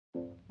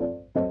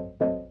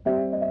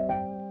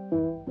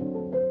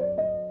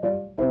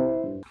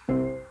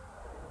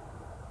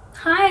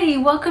Hi,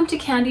 welcome to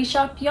Candy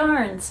Shoppe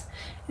Yarns.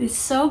 It is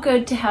so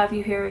good to have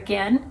you here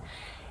again.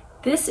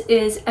 This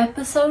is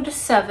episode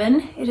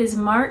 7. It is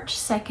March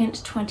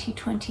 2nd,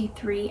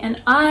 2023,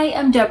 and I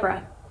am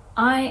Deborah.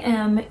 I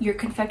am your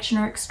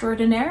confectioner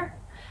extraordinaire.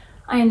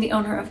 I am the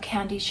owner of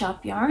Candy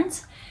Shoppe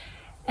Yarns,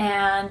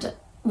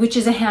 which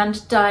is a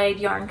hand-dyed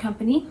yarn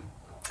company.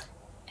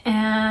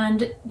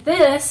 And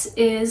this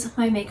is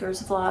my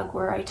maker's vlog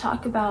where I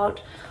talk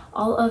about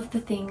all of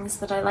the things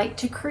that I like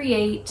to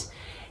create,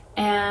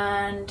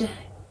 and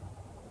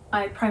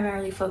I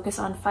primarily focus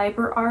on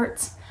fiber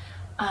arts,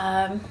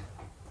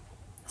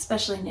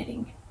 especially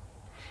knitting,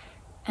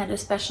 and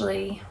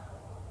especially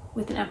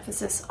with an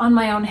emphasis on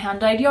my own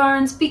hand-dyed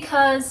yarns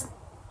because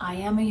I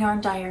am a yarn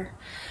dyer.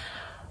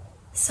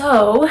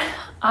 So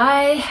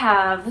I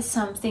have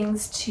some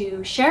things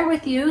to share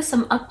with you,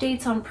 some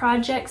updates on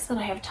projects that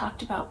I have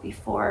talked about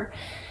before.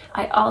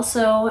 I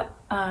also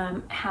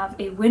have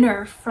a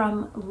winner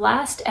from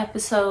last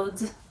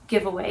episode's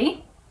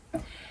giveaway.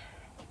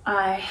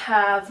 I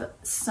have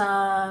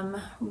some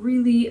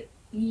really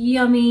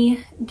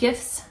yummy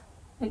gifts,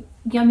 a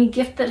yummy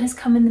gift that has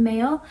come in the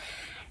mail,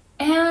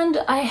 and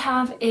I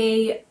have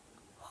a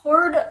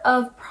hoard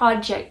of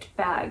project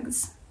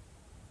bags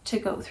to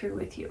go through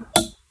with you.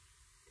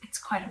 It's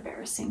quite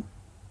embarrassing.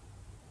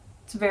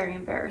 It's very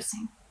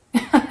embarrassing.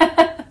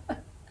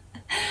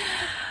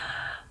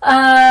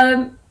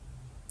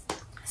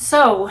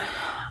 So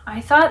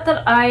I thought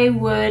that I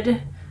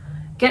would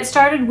get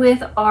started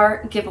with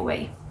our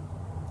giveaway.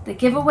 The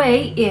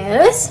giveaway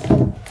is,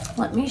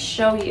 let me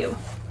show you,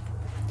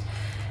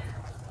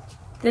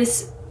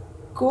 this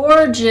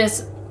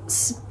gorgeous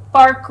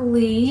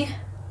sparkly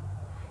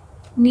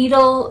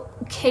needle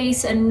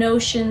case and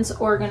notions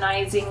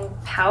organizing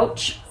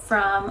pouch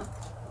from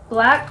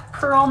Black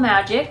Purl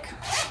Magic,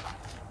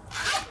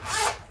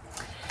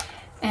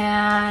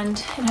 and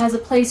it has a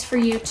place for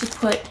you to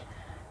put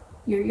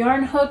your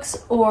yarn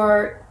hooks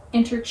or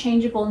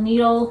interchangeable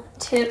needle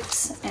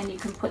tips, and you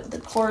can put the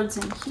cords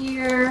in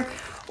here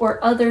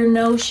or other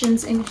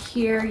notions in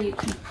here. You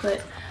can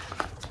put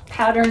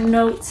pattern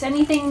notes,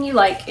 anything you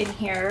like in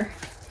here.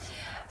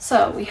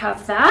 So we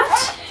have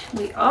that.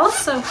 We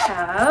also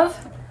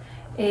have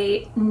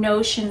a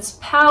notions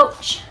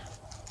pouch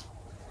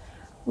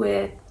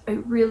with a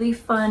really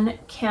fun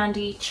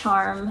candy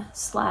charm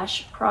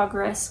 /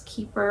 progress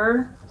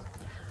keeper,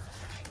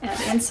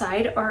 and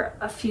inside are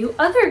a few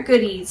other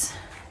goodies.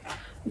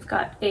 We've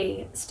got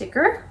a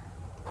sticker,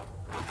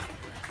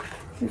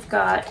 we've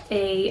got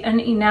an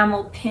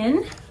enamel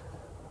pin,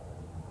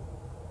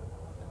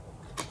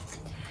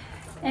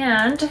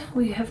 and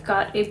we have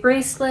got a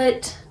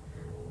bracelet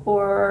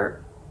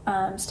or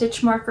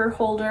stitch marker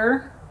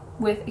holder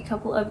with a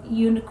couple of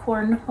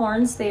unicorn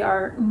horns. They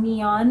are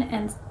neon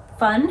and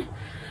fun.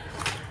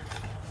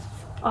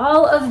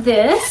 All of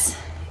this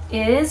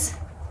is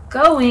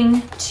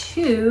going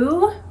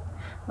to,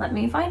 let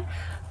me find,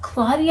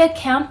 Claudia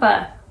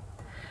Campa.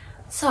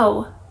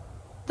 So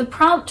the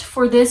prompt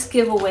for this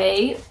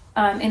giveaway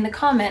in the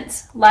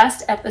comments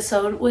last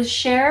episode was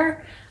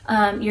share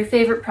your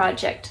favorite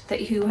project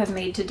that you have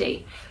made to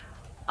date.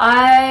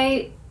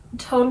 I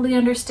totally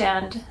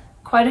understand.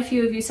 Quite a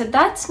few of you said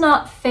that's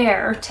not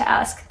fair to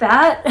ask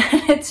that.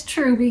 It's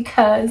true,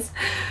 because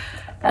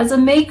as a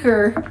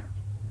maker,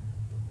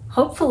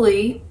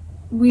 hopefully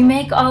we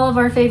make all of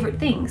our favorite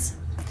things.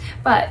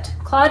 But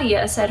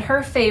Claudia said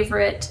her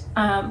favorite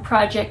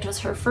project was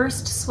her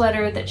first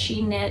sweater that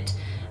she knit,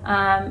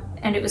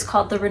 and it was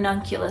called the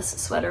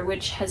Ranunculus sweater,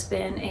 which has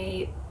been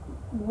a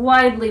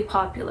widely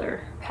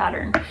popular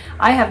pattern.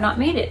 I have not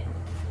made it,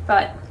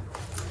 but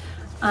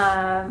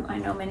I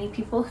know many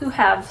people who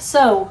have.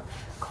 So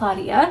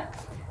Claudia,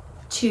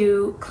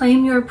 to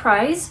claim your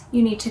prize,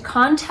 you need to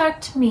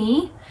contact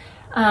me.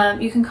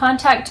 You can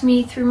contact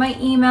me through my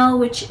email,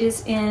 which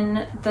is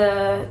in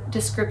the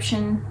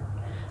description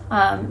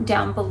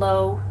down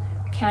below,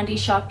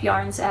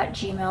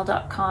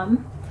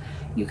 candyshopyarns@gmail.com.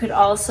 You could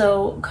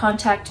also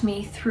contact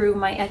me through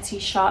my Etsy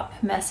shop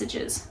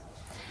messages.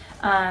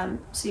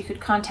 So you could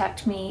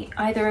contact me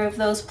either of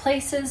those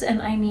places,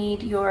 and I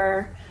need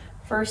your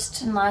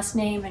first and last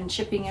name and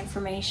shipping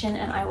information,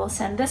 and I will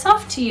send this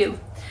off to you.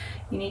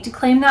 You need to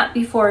claim that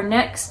before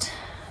next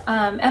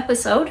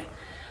episode,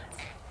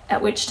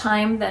 at which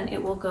time then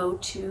it will go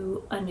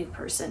to a new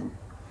person.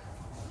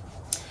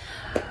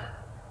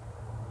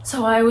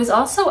 So I was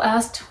also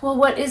asked, well,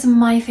 what is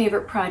my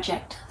favorite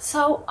project?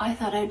 So I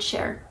thought I'd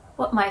share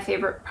what my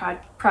favorite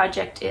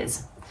project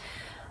is.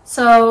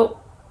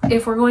 So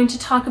if we're going to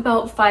talk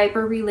about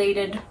fiber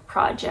related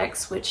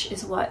projects, which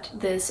is what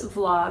this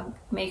vlog,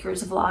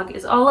 maker's vlog,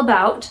 is all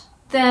about,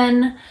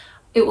 then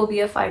it will be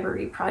a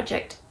fibery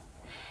project.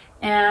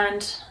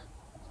 And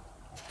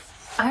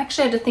I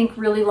actually had to think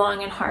really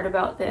long and hard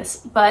about this,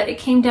 but it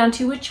came down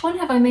to which one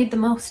have I made the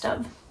most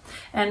of?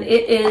 And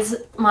it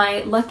is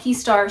my Lucky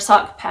Star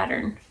sock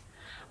pattern.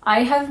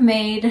 I have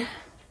made,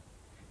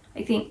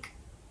 I think,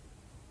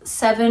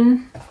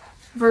 7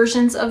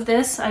 versions of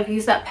this. I've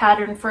used that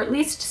pattern for at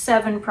least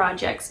 7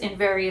 projects in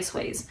various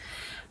ways.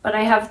 but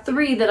I have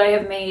 3 that I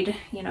have made,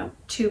 you know,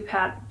 to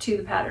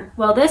the pattern.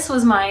 Well, this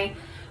was my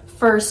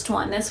first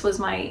one. This was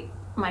my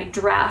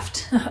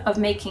draft of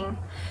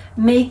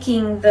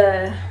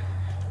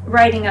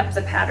writing up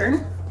the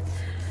pattern.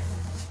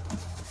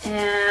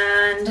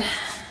 And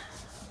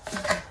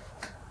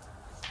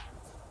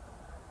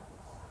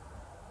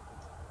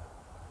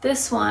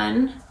this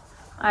one,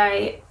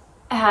 I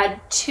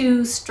had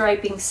 2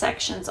 striping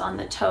sections on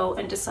the toe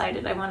and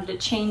decided I wanted to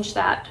change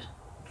that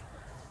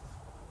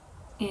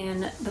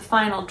in the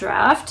final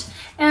draft.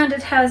 And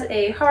it has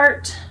a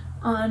heart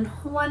on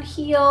one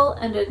heel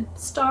and a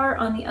star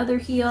on the other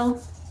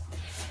heel.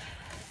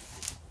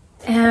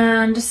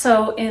 And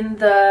so in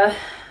the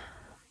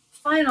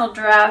final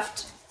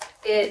draft,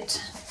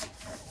 it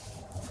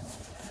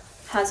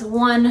has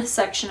 1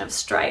 section of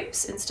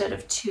stripes instead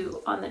of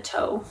 2 on the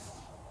toe.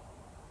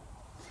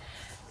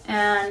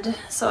 And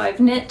so I've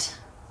knit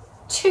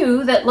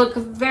 2 that look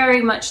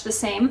very much the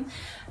same.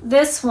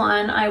 This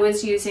one I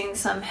was using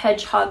some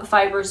Hedgehog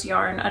Fibers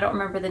yarn. I don't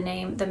remember the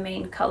name, the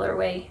main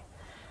colorway.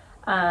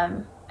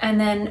 And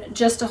then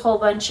just a whole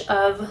bunch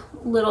of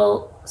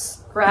little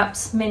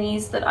scraps,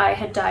 minis that I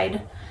had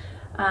dyed.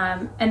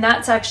 And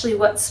that's actually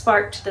what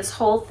sparked this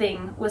whole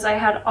thing, was I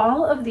had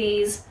all of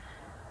these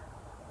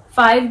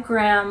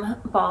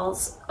 5-gram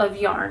balls of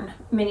yarn,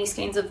 mini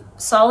skeins of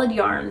solid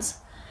yarns,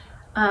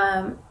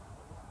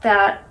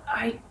 that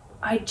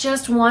I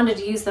just wanted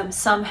to use them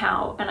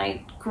somehow. And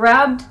I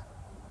grabbed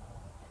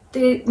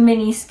the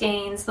mini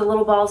skeins, the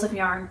little balls of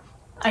yarn.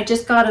 I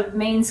just got a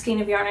main skein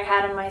of yarn I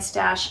had in my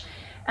stash,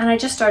 and I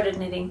just started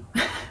knitting.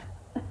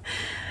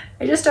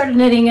 I just started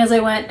knitting as I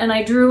went, and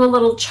I drew a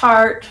little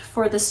chart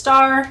for the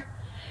star,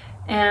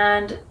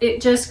 and it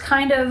just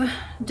kind of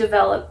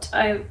developed.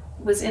 I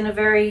was in a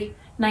very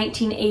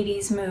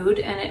 1980s mood,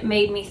 and it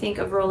made me think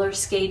of roller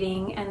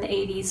skating and the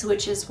 80s,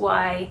 which is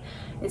why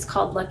it's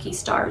called Lucky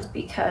Stars,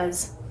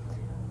 because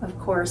of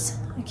course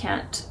I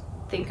can't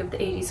think of the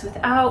 80s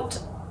without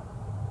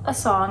a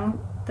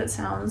song that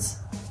sounds,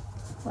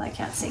 well, I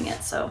can't sing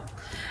it. So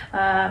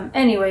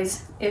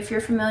anyways, if you're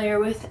familiar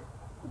with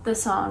the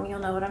song, you'll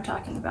know what I'm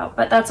talking about,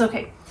 but that's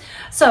okay.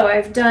 So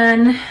I've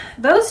done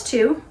those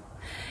 2,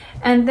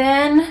 and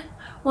then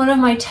one of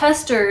my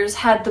testers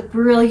had the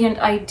brilliant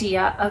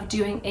idea of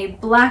doing a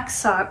black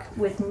sock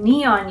with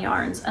neon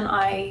yarns, and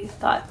I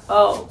thought,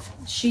 oh,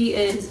 she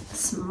is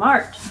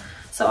smart.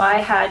 So I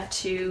had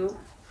to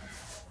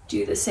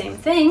do the same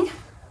thing.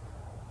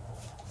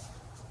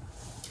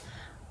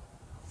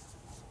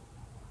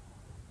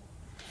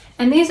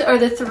 And these are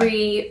the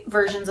 3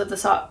 versions of the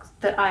sock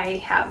that I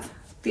have.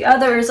 The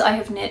others I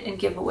have knit and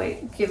given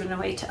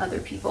away to other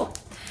people.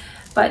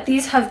 But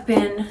these have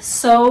been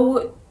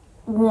so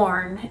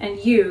worn and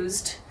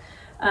used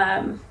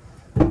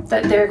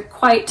that they're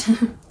quite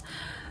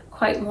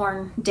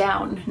worn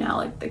down now.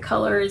 Like the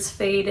color is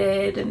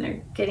faded and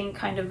they're getting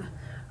kind of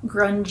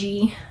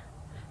grungy,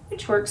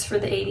 which works for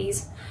the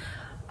 80s.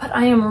 But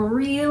I am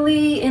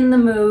really in the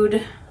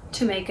mood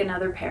to make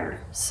another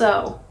pair.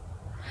 So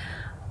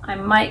I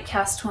might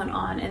cast one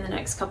on in the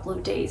next couple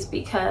of days,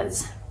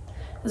 because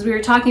as we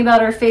were talking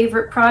about our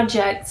favorite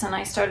projects and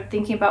I started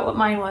thinking about what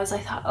mine was, I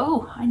thought,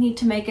 oh, I need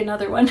to make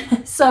another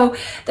one. So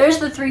there's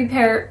the 3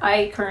 pair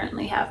I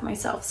currently have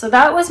myself. So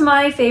that was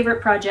my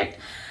favorite project.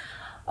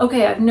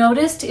 Okay, I've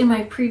noticed in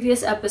my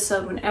previous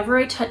episode, whenever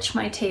I touch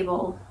my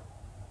table,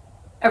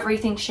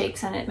 everything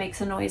shakes and it makes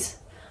a noise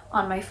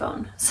on my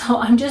phone. So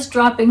I'm just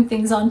dropping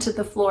things onto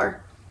the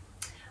floor.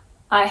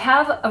 I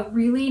have a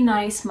really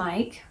nice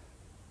mic.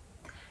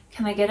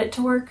 Can I get it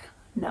to work?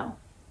 No.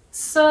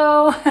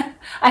 So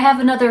I have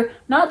another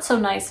not so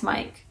nice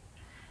mic.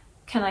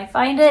 Can I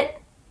find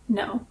it?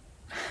 No.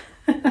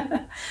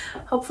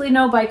 Hopefully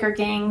no biker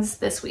gangs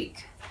this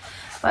week.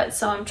 But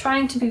so I'm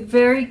trying to be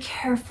very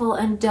careful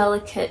and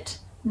delicate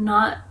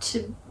not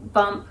to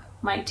bump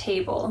my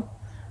table,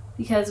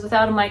 because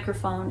without a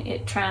microphone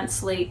it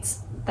translates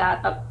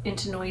that up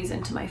into noise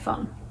into my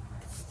phone.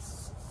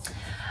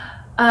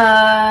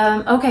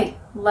 Okay,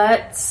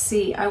 let's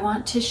see. I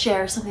want to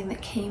share something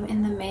that came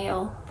in the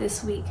mail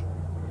this week.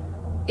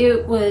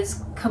 It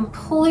was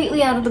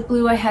completely out of the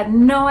blue. I had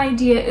no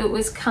idea it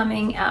was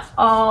coming at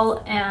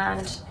all,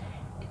 and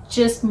it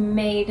just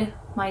made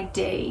my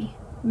day.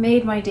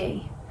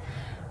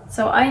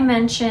 So I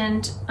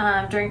mentioned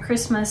during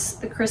Christmas,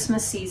 the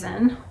Christmas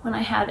season, when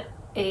I had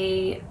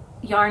a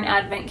yarn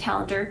advent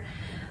calendar,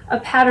 a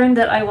pattern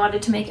that I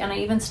wanted to make, and I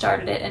even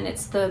started it, and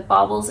it's the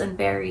Baubles and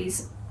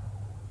Berries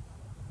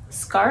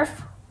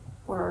scarf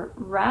or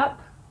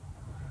wrap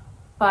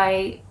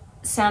by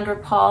Sandra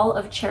Paul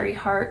of Cherry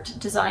Heart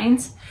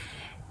Designs.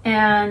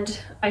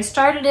 And I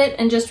started it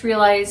and just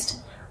realized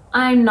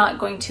I'm not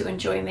going to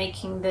enjoy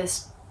making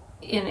this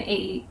in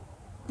a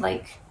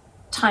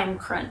time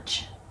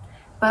crunch,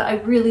 but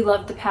I really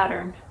loved the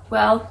pattern.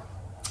 Well,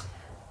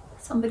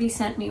 somebody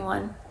sent me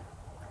one.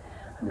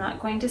 I'm not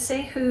going to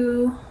say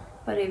who,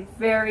 but a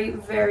very,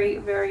 very,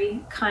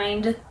 very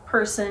kind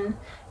person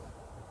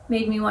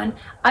made me one.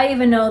 I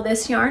even know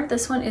this yarn.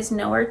 This one is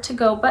Nowhere to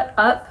Go But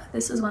Up.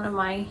 This is one of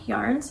my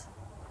yarns.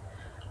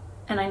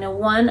 and I know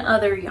one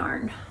other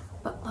yarn,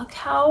 but look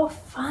how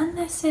fun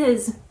this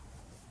is.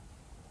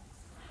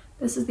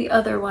 This is the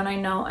other one I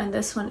know, and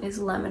this one is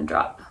Lemon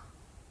Drop.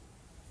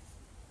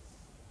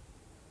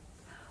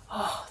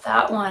 Oh,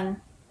 that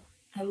one.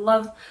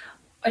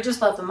 I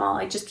just love them all.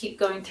 I just keep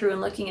going through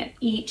and looking at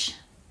each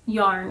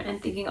yarn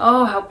and thinking,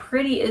 oh, how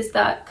pretty is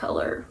that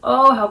color?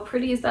 Oh, how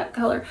pretty is that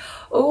color?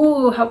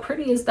 Oh, how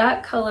pretty is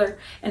that color?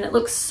 And it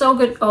looks so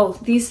good. Oh,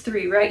 these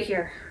three right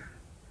here.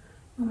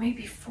 Well,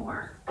 maybe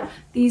four.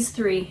 These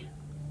three.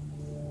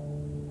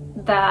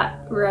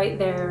 That right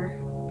there.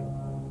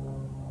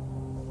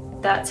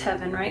 That's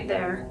heaven right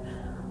there.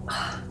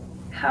 Oh,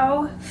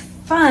 how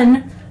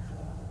fun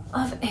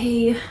of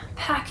a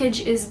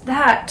package is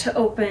that to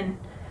open?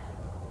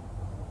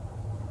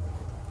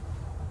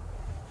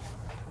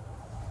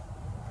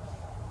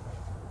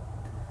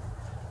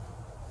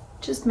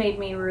 Just made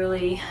me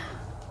really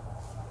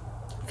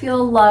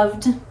feel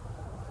loved.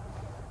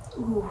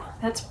 Ooh,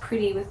 that's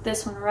pretty with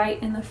this one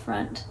right in the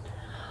front.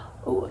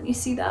 Oh, and you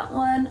see that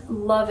one?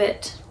 Love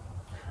it.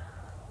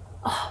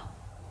 Oh,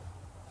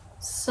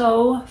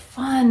 so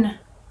fun.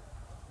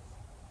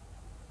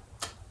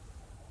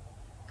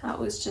 That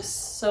was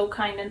just so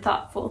kind and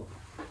thoughtful.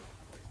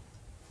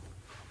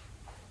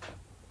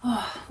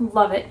 Oh,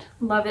 love it,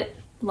 love it,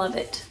 love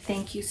it.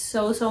 Thank you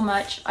so, so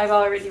much. I've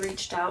already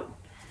reached out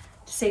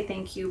to say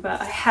thank you,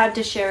 but I had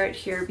to share it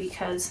here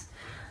because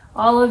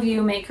all of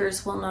you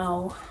makers will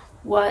know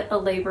what a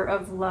labor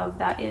of love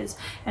that is.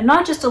 And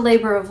not just a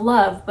labor of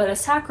love, but a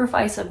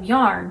sacrifice of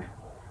yarn.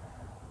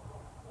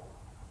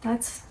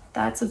 That's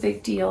a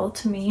big deal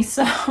to me,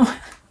 so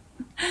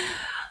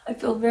I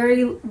feel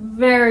very,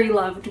 very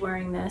loved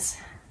wearing this.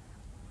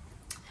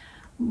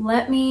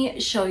 Let me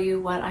show you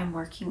what I'm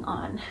working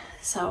on.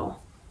 So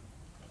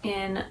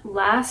in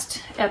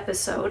last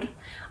episode,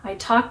 I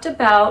talked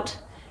about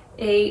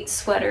a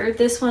sweater.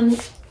 This one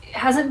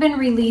hasn't been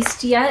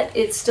released yet.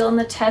 It's still in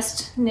the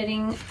test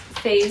knitting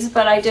phase,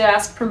 but I did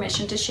ask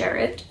permission to share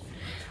it.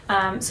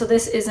 So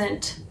this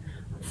isn't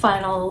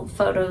final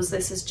photos.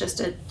 This is just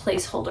a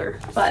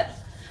placeholder, but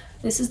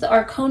this is the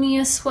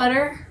Arconia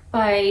sweater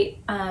by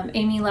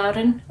Amy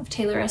Loudon of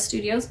Tailoress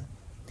Studios.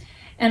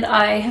 And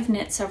I have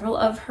knit several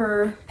of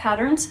her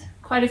patterns,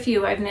 quite a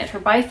few. I've knit her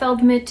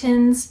bifeld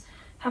mittens.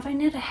 Have I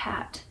knit a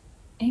hat?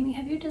 Amy,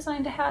 have you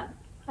designed a hat?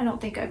 I don't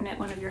think I've knit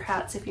one of your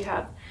hats if you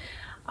have.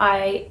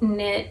 I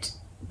knit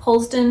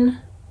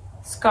Polsden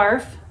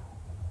scarf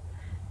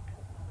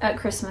at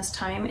Christmas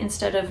time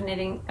instead of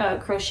knitting,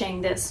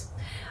 crocheting this.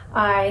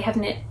 I have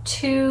knit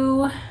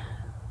two,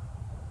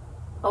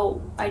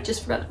 I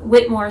just forgot,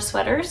 Whitmore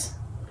sweaters.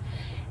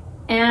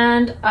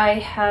 And I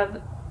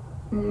have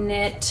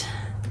knit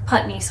the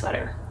Putney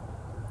sweater.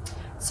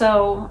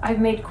 So I've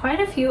made quite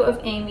a few of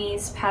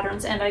Amy's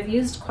patterns, and I've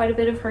used quite a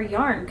bit of her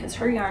yarn because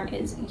her yarn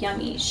is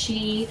yummy.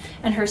 She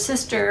and her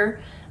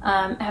sister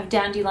have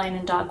Dandelion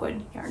and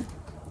Dogwood yarn.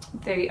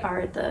 They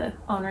are the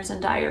owners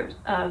and dyers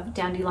of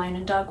Dandelion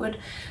and Dogwood.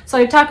 So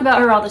I talk about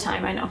her all the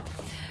time, I know.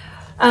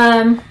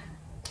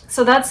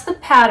 So that's the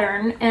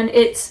pattern, and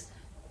it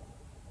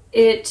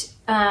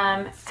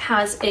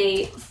has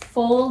a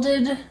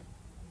folded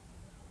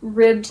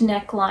ribbed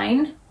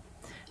neckline,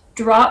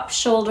 drop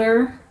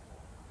shoulder,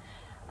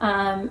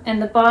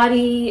 and the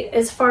body,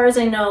 as far as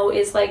I know,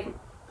 is like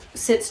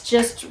sits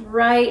just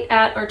right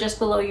at or just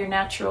below your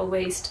natural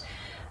waist.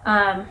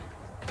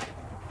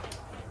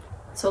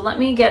 So let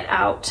me get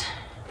out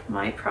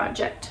my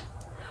project.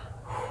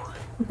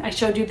 I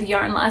showed you the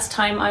yarn last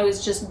time. I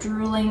was just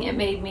drooling. It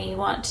made me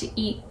want to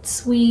eat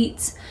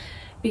sweets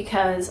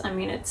because, I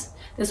mean,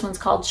 this one's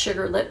called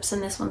Sugar Lips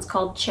and this one's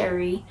called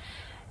Cherry.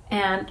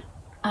 And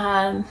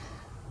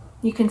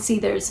you can see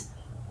there's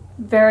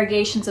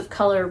variegations of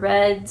color,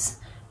 reds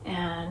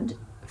and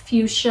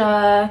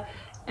fuchsia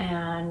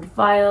and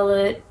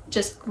violet,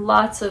 just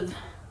lots of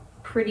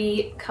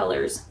pretty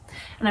colors.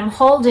 And I'm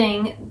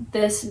holding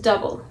this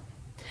double.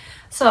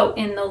 So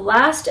in the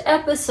last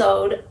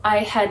episode, I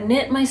had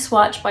knit my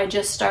swatch by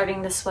just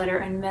starting the sweater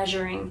and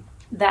measuring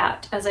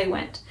that as I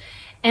went.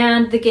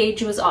 And the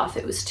gauge was off,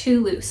 it was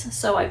too loose.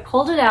 So I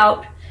pulled it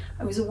out.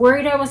 I was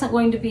worried I wasn't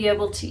going to be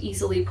able to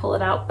easily pull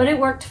it out, but it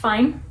worked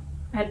fine.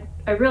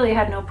 I really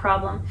had no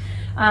problem.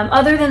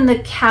 Other than the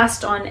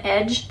cast on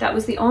edge, that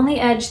was the only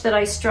edge that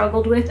I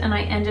struggled with, and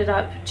I ended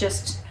up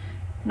just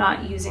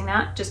not using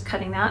that, just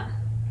cutting that.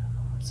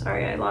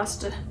 Sorry, I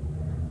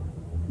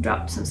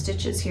dropped some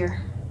stitches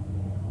here.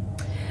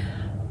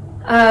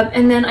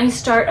 And then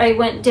I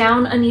went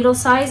down a needle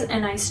size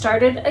and I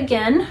started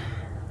again,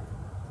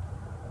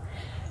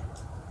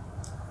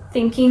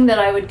 thinking that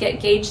I would get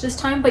gauge this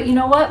time, but you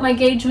know what? My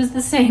gauge was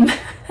the same.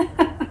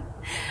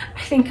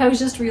 I think I was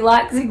just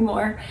relaxing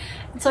more.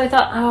 And so I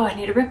thought, oh, I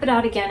need to rip it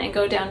out again and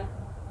go down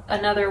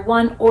another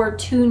 1 or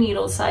 2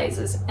 needle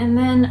sizes. And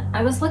then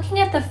I was looking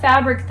at the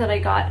fabric that I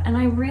got and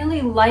I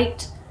really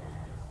liked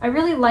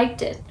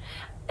it.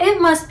 It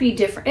must be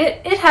different.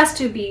 It has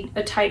to be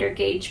a tighter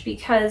gauge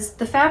because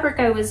the fabric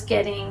I was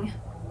getting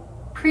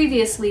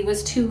previously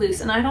was too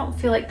loose, and I don't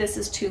feel like this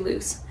is too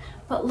loose.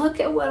 But look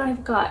at what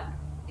I've got.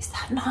 Is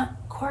that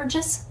not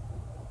gorgeous?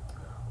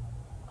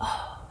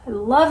 Oh, I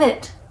love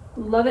it.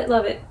 Love it,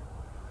 love it.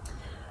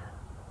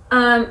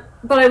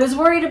 But I was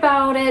worried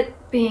about it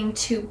being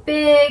too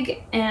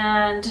big,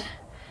 and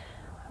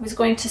I was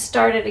going to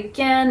start it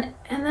again.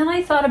 And then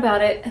I thought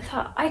about it and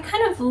thought, I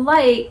kind of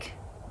like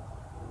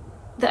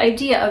the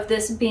idea of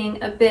this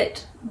being a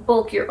bit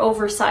bulkier,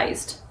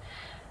 oversized.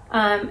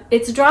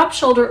 It's drop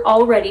shoulder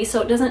already,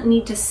 so it doesn't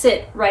need to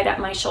sit right at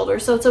my shoulder.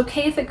 So it's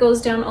okay if it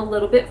goes down a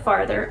little bit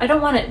farther. I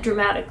don't want it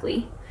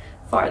dramatically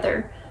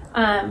farther.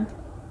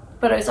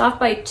 But I was off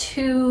by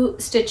 2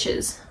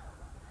 stitches,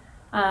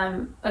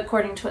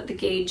 according to what the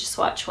gauge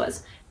swatch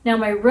was. Now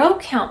my row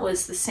count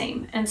was the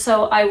same, and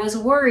so I was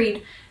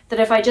worried that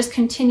if I just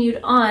continued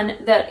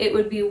on that it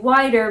would be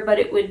wider, but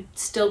it would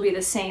still be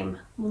the same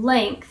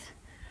length,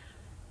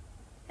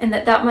 and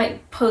that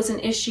might pose an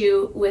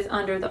issue with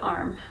under the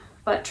arm.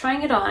 But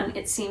trying it on,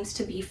 it seems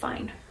to be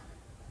fine.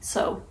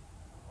 So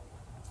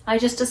I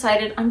just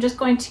decided I'm just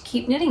going to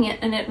keep knitting it,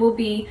 and it will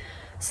be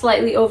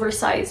slightly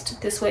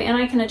oversized this way, and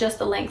I can adjust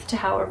the length to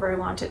however I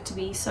want it to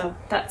be, so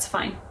that's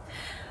fine.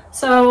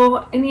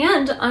 So in the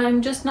end,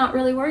 I'm just not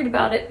really worried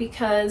about it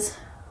because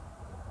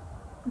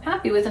I'm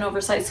happy with an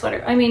oversized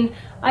sweater. I mean,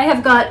 I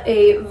have got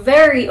a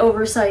very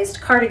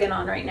oversized cardigan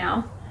on right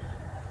now.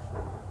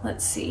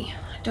 Let's see,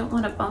 I don't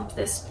want to bump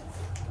this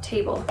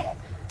table.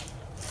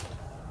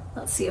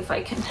 Let's see if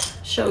I can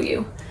show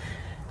you.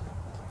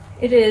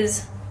 It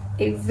is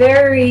a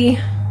very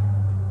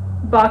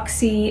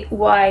boxy,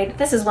 wide,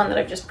 this is one that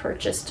I've just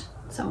purchased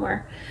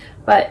somewhere,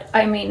 but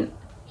I mean,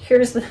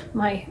 here's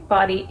my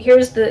body,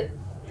 here's the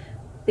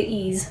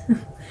ease.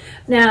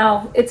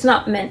 Now, it's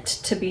not meant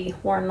to be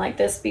worn like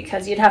this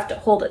because you'd have to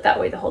hold it that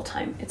way the whole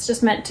time. It's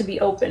just meant to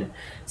be open.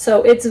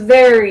 So it's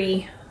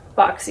very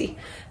boxy.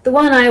 The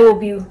one I will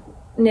be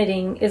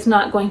knitting is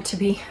not going to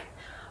be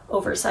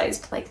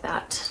oversized like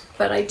that,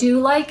 but I do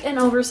like an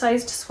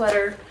oversized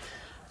sweater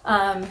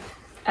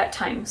at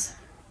times.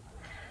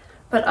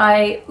 But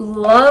I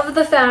love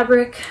the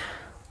fabric.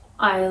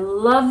 I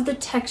love the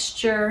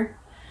texture.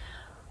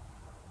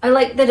 I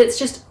like that it's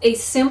just a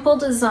simple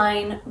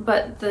design,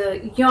 but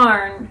the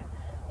yarn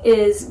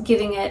is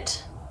giving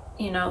it,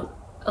 you know,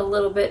 a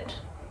little bit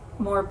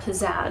more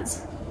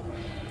pizzazz.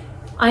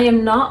 I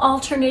am not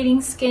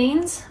alternating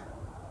skeins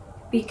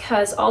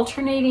because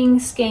alternating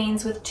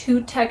skeins with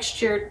 2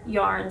 textured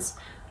yarns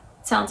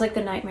sounds like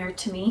a nightmare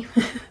to me.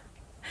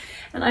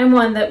 And I'm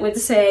one that would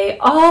say,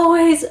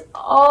 always,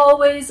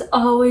 always,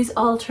 always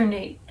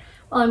alternate.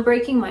 Well, I'm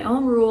breaking my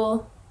own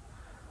rule,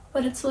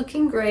 but it's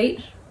looking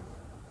great.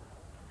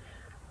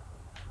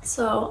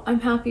 So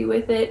I'm happy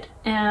with it,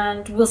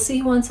 and we'll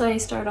see once I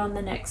start on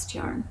the next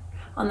yarn,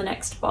 on the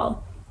next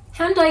ball.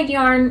 Hand-dyed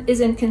yarn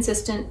is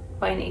inconsistent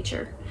by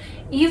nature.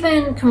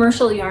 Even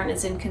commercial yarn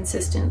is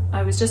inconsistent.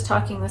 I was just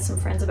talking with some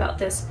friends about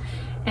this,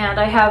 and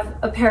I have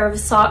a pair of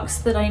socks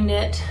that I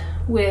knit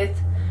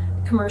with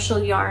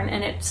commercial yarn,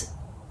 and it's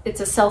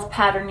a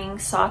self-patterning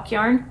sock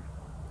yarn,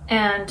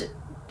 and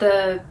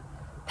the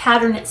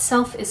pattern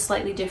itself is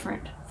slightly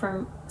different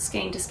from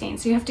skein to skein,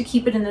 so you have to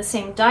keep it in the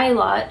same dye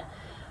lot.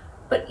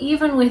 But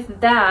even with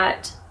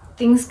that,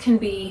 things can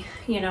be,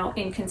 you know,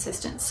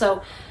 inconsistent.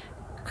 So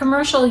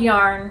commercial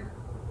yarn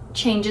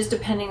changes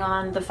depending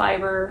on the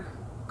fiber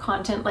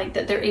content, like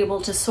that they're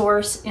able to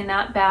source in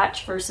that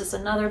batch versus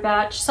another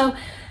batch. So,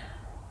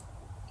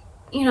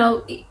 you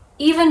know,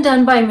 even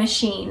done by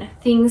machine,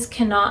 things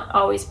cannot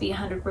always be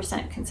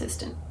 100%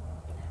 consistent.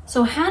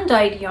 So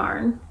hand-dyed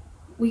yarn,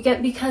 we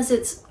get because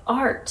it's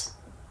art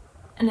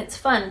and it's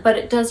fun, but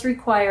it does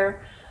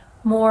require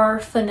more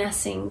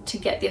finessing to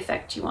get the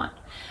effect you want.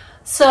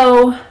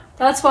 So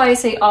that's why I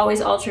say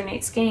always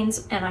alternate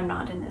skeins, and I'm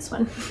not in this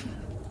one.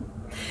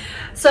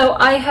 So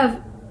I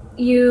have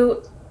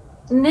you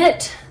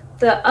knit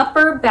the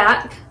upper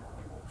back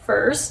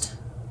first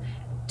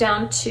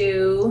down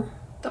to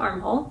the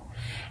armhole,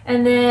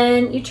 and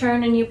then you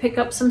turn and you pick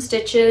up some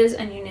stitches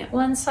and you knit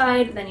one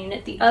side, then you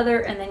knit the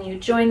other, and then you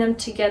join them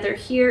together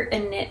here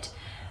and knit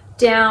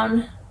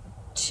down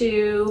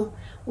to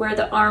where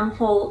the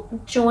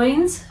armhole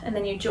joins, and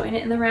then you join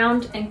it in the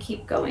round and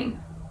keep going.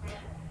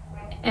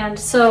 And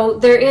so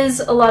there is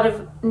a lot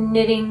of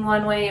knitting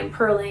one way and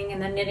purling, and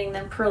then knitting,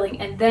 then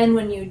purling, and then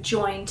when you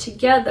join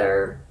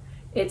together,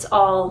 it's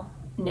all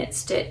knit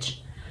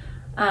stitch.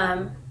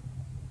 And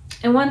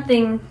one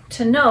thing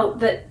to note,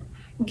 that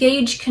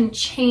gauge can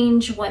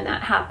change when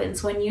that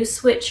happens. When you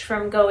switch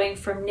from going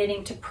from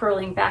knitting to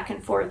purling back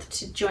and forth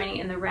to joining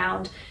in the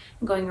round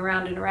and going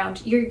around and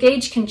around, your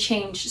gauge can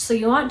change. So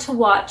you want to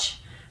watch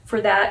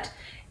for that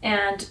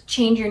and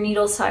change your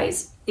needle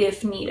size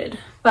if needed.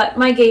 But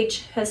my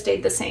gauge has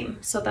stayed the same,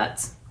 so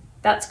that's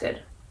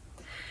good.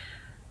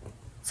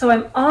 So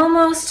I'm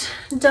almost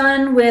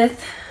done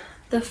with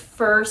the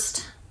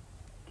first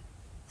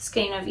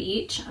skein of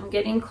each. I'm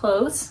getting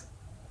close,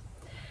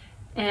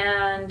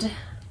 and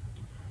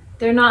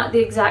they're not the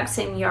exact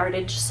same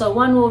yardage, so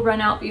one will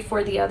run out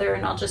before the other,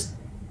 and I'll just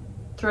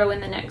throw in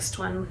the next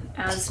one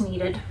as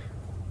needed.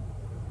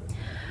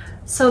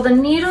 So the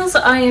needles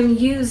I am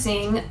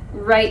using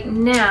right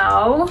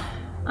now,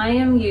 I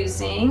am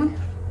using,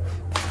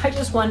 I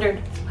just wondered,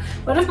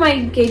 what if my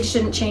gauge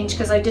didn't change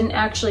because I didn't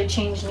actually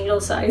change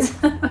needle size?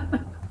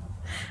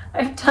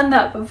 I've done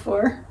that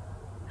before.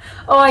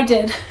 Oh, I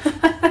did.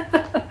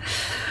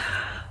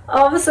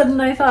 All of a sudden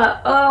I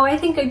thought, oh, I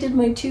think I did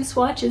my 2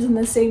 swatches in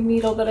the same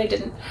needle, but I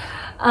didn't.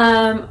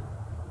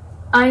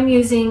 I'm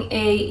using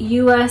a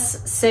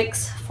US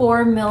 6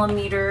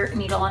 4mm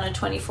needle on a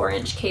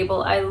 24-inch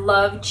cable. I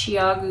love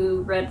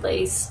Chiagoo Red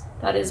Lace.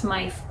 That is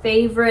my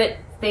favorite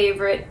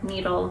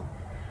needle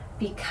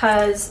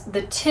because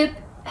the tip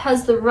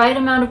has the right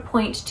amount of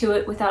point to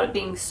it without it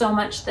being so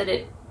much that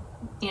it,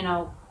 you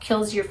know,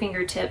 kills your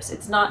fingertips.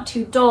 It's not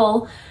too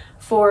dull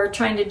for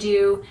trying to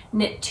do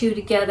knit 2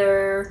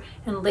 together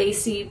and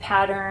lacy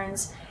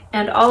patterns.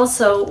 And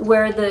also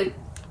where the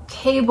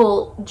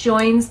cable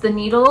joins the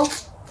needle,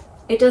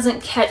 it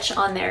doesn't catch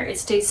on there, it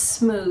stays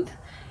smooth.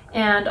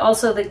 And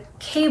also the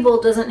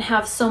cable doesn't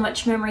have so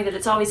much memory that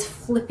it's always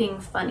flipping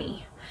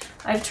funny.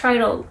 I've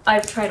tried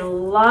a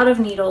lot of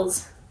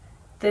needles.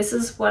 This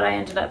is what I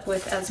ended up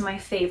with as my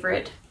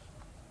favorite.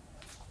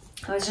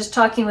 I was just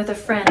talking with a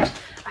friend.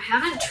 I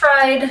haven't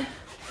tried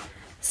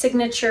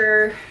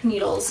Signature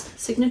needles,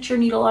 Signature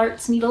Needle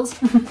Arts needles.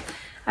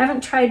 I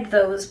haven't tried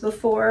those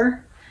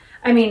before.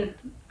 I mean,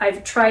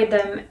 I've tried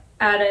them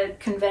at a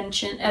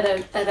convention, at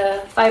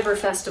a fiber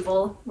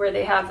festival where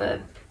they have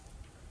a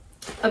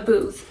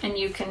booth and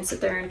you can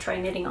sit there and try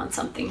knitting on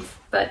something,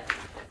 but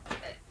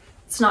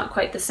it's not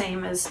quite the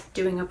same as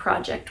doing a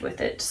project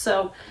with it.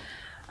 So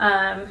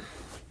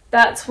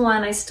that's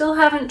one I still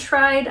haven't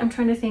tried. I'm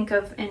trying to think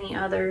of any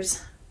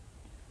others.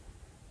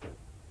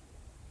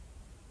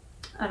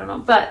 I don't know,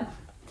 but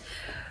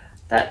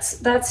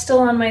that's still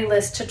on my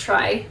list to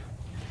try.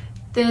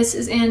 This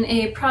is in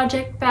a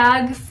project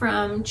bag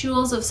from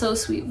Jewels of So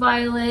Sweet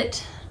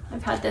Violet.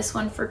 I've had this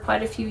one for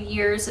quite a few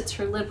years. It's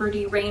her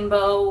Liberty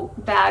Rainbow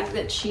bag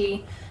that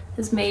she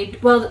has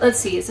made. Well, let's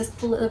see, is this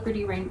the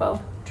Liberty Rainbow?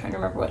 I'm trying to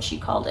remember what she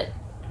called it.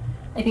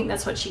 I think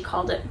that's what she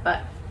called it,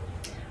 but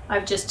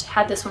I've just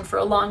had this one for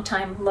a long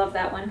time. Love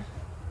that one.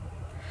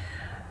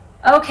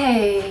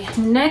 Okay,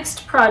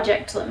 next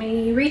project. Let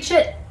me reach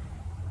it.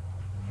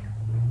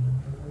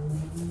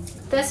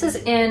 This is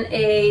in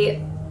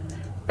a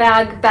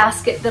bag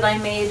basket that I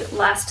made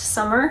last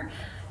summer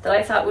that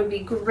I thought would be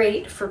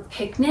great for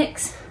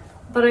picnics,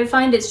 but I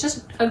find it's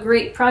just a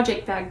great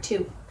project bag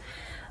too.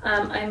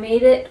 I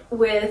made it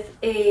with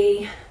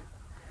a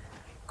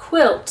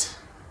quilt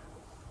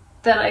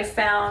that I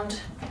found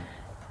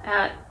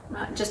at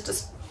just a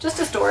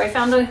store. I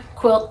found a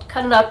quilt,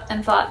 cut it up,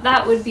 and thought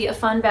that would be a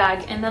fun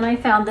bag. And then I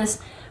found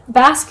this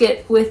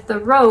basket with the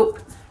rope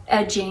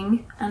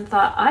edging and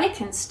thought I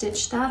can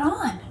stitch that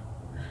on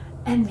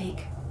and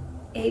make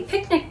a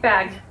picnic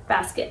bag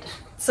basket.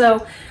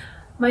 So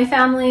my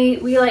family,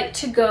 we like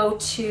to go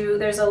to,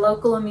 there's a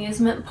local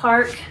amusement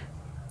park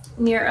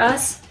near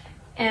us,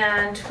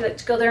 and we like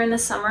to go there in the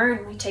summer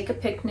and we take a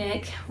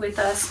picnic with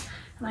us.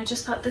 And I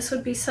just thought this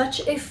would be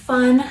such a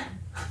fun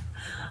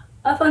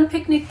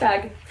picnic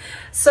bag.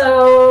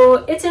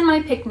 So it's in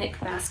my picnic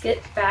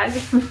basket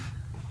bag.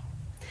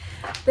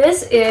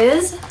 This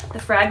is the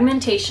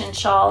Fragmentation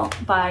Shawl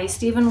by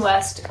Stephen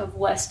West of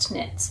West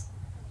Knits.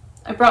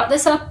 I brought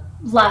this up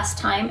last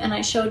time and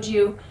I showed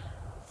you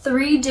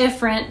 3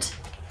 different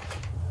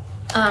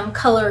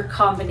color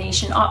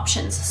combination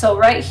options. So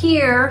right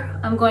here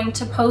I'm going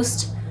to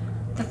post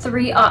the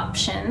 3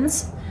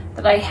 options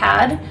that I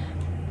had.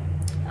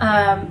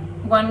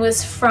 One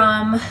was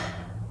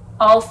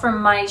all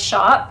from my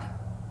shop.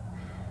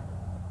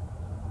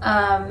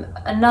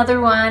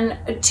 Another one,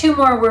 2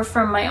 more were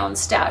from my own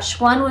stash.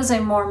 One was a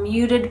more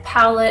muted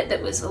palette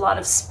that was a lot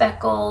of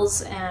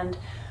speckles and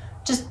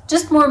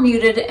just more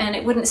muted, and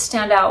it wouldn't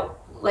stand out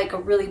like a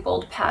really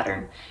bold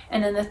pattern.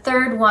 And then the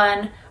third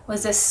one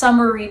was a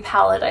summery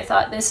palette. I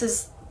thought this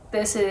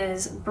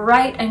is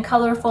bright and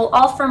colorful,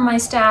 all from my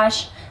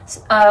stash.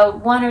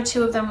 1 or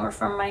 2 of them were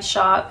from my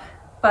shop,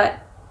 but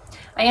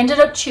I ended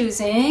up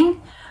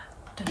choosing,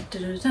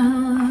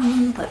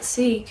 let's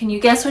see, can you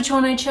guess which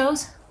one I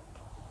chose?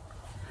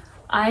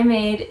 I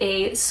made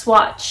a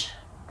swatch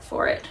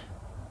for it.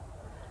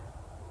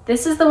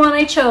 This is the one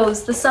I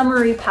chose, the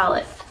summery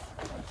palette.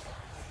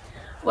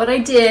 What I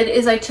did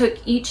is I took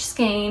each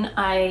skein,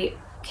 I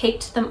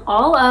caked them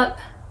all up,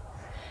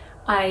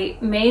 I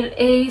made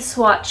a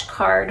swatch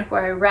card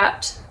where I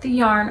wrapped the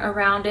yarn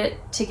around it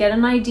to get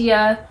an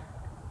idea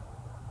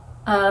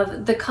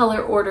of the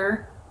color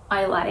order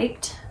I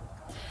liked,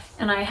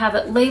 and I have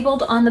it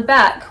labeled on the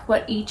back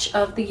what each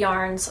of the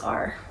yarns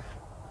are.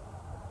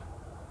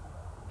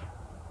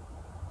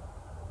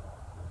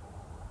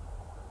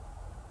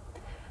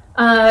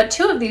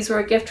 Two of these were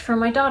a gift from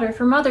my daughter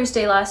for Mother's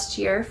Day last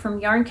year from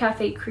Yarn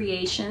Cafe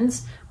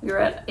Creations. We were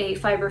at a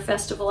fiber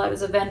festival. I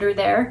was a vendor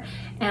there,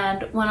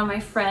 and one of my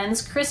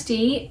friends,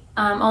 Christy,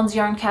 owns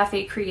Yarn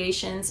Cafe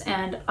Creations,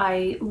 and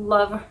I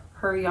love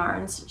her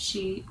yarns.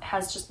 She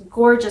has just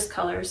gorgeous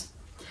colors,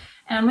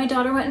 and my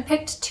daughter went and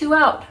picked 2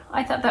 out.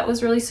 I thought that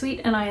was really sweet,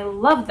 and I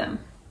love them.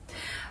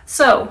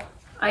 So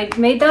I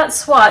made that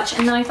swatch,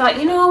 and then I thought,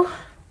 you know,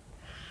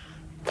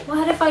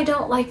 what if I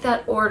don't like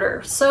that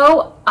order?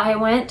 So I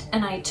went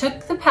and I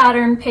took the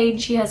pattern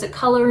page. She has a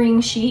coloring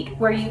sheet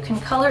where you can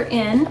color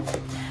in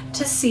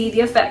to see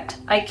the effect.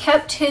 I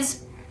kept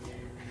his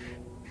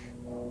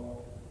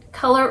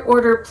color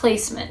order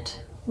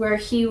placement where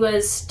he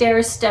was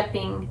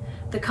stair-stepping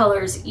the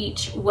colors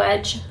each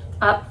wedge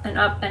up and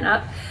up and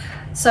up.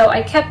 So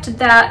I kept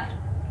that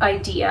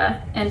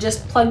idea and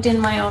just plugged in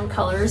my own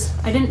colors.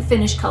 I didn't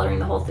finish coloring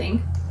the whole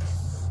thing,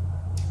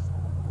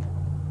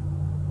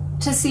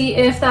 to see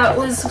if that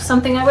was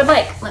something I would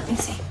like. Let me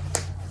see.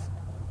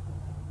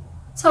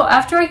 So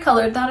after I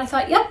colored that, I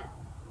thought, yep,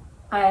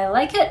 I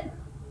like it.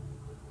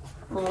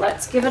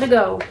 Let's give it a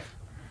go.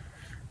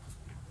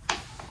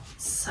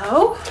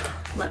 So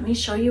let me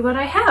show you what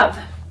I have.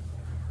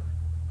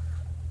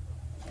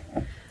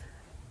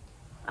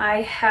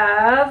 I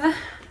have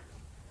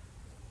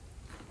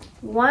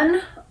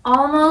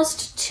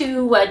almost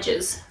two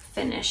wedges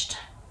finished.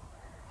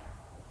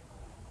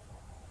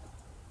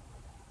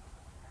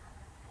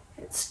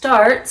 It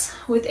starts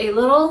with a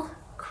little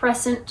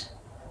crescent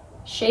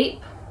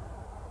shape.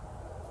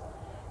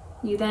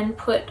 You then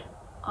put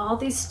all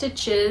these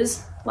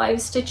stitches, live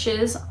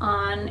stitches,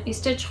 on a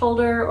stitch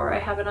holder, or I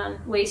have it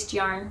on waste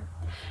yarn,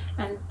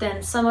 and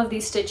then some of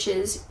these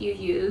stitches you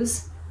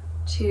use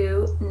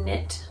to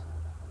knit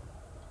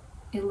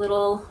a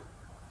little,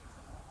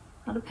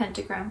 not a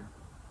pentagram,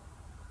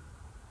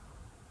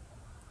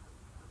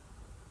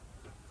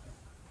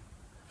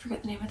 I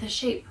forget the name of the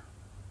shape.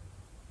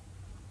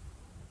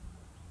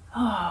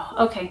 Oh,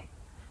 okay.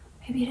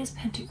 Maybe it is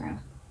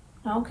pentagram.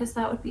 No, because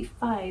that would be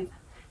 5. And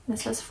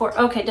this has 4.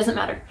 Okay, doesn't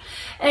matter.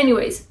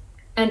 Anyways,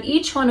 and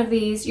each one of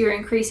these you're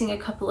increasing a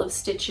couple of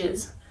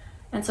stitches.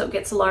 And so it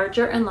gets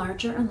larger and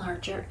larger and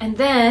larger. And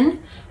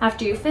then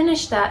after you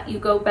finish that, you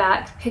go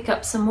back, pick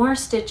up some more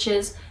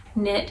stitches,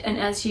 knit, and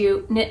as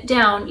you knit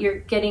down, you're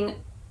getting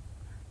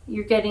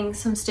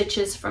some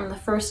stitches from the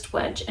first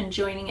wedge and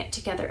joining it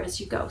together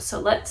as you go. So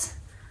let's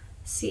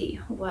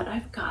see what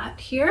I've got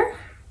here.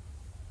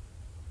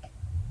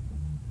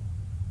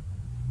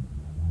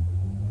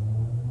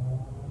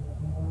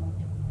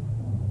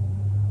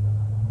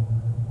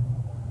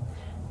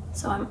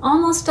 So I'm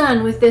almost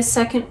done with this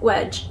second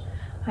wedge.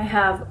 I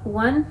have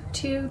 1,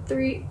 2,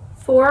 3,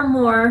 4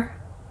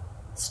 more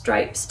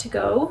stripes to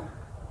go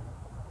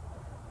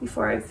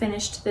before I've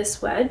finished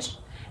this wedge.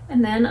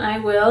 And then I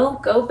will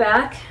go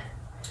back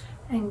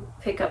and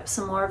pick up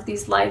some more of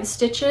these live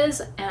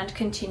stitches and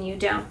continue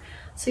down.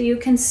 So you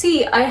can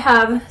see I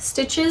have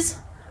stitches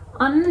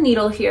on the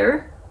needle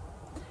here,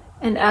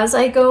 and as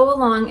I go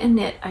along and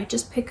knit, I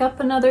just pick up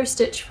another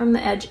stitch from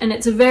the edge, and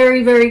it's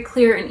very, very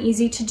clear and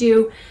easy to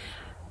do.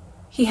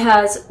 He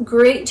has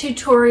great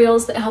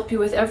tutorials that help you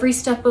with every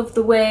step of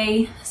the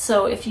way,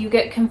 so if you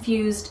get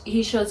confused,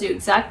 he shows you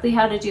exactly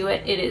how to do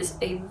it. It is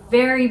a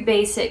very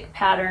basic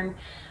pattern,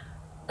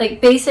 like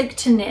basic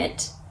to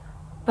knit,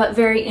 but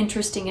very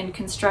interesting in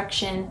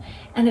construction,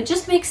 and it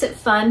just makes it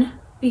fun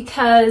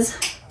because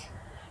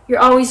you're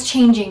always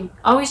changing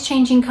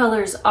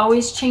colors,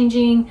 always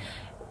changing,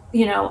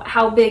 you know,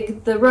 how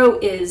big the row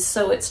is.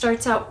 So it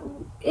starts out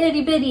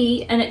itty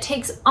bitty and it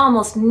takes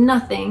almost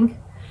nothing,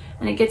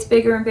 and it gets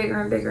bigger and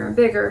bigger and bigger and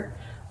bigger.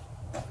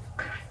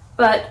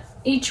 But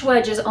each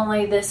wedge is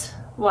only this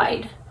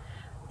wide.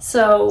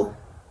 So,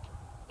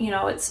 you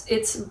know,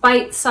 it's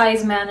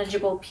bite-sized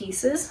manageable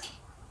pieces.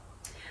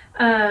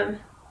 The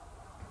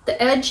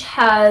edge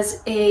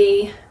has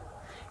a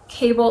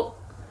cable,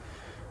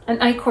 an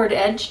I-cord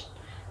edge.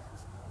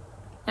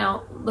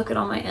 Now look at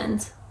all my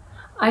ends.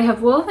 I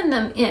have woven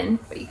them in,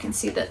 but you can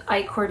see the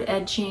I-cord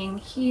edging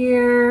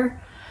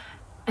here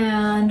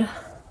and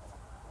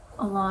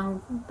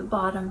along the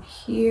bottom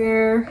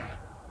here.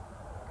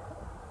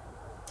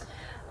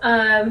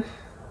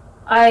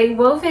 I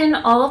wove in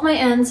all of my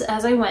ends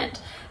as I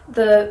went.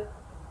 The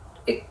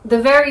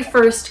very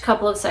first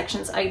couple of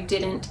sections I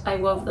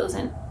wove those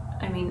in,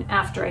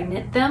 after I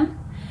knit them.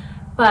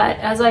 But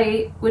as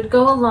I would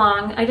go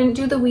along, I didn't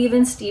do the weave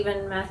and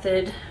steven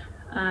method.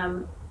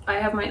 I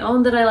have my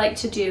own that I like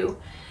to do,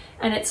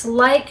 and it's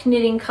like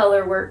knitting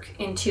color work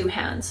in 2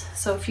 hands.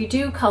 So if you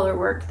do color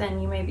work,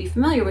 then you may be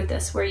familiar with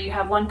this, where you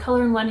have one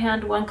color in one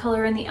hand, one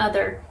color in the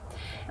other.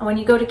 And when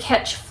you go to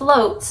catch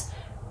floats,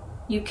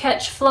 you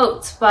catch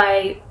floats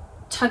by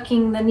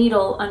tucking the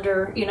needle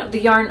under,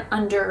 the yarn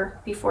under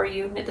before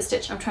you knit the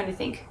stitch. I'm trying to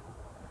think.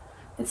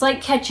 It's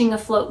like catching a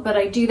float, but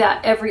I do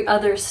that every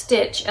other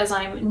stitch as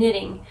I'm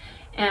knitting.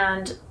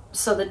 And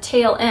so the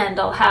tail end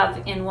I'll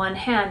have in one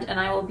hand, and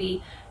I will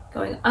be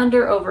going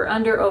under,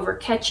 over,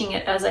 catching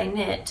it as I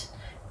knit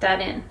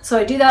that in. So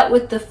I do that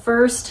with the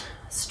first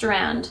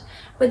strand,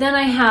 but then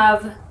I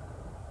have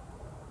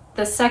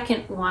the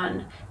second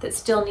one that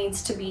still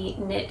needs to be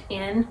knit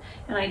in,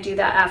 and I do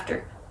that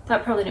after.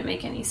 That probably didn't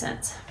make any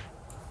sense.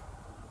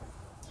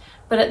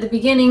 But at the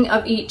beginning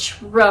of each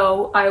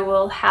row, I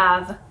will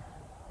have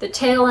the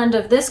tail end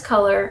of this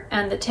color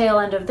and the tail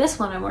end of this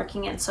one I'm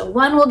working in. So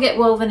one will get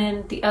woven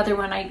in, the other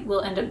one I will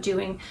end up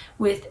doing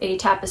with a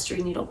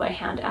tapestry needle by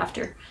hand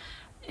after.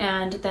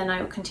 and then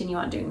I will continue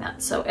on doing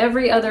that. So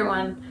every other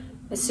one,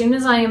 as soon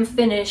as I am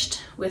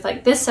finished with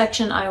like this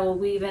section, I will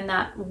weave in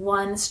that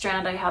one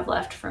strand I have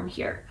left from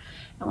here.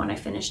 And when I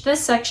finish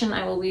this section,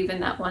 I will weave in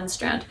that one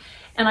strand.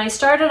 And I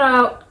started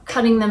out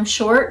cutting them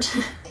short,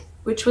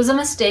 which was a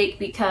mistake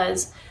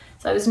because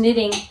as I was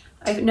knitting,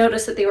 I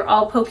noticed that they were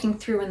all poking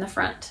through in the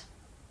front.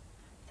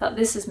 I thought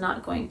this is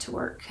not going to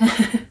work.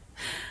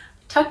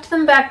 Tucked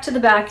them back to the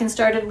back and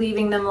started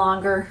leaving them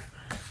longer.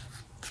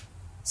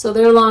 So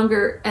they're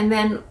longer, and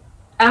then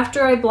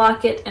after I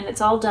block it and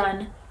it's all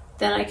done,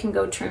 then I can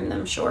go trim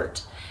them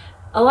short.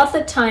 A lot of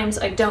the times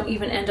I don't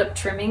even end up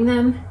trimming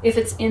them. If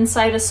it's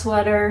inside a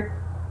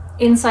sweater,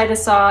 inside a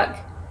sock,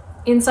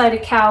 inside a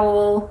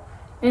cowl,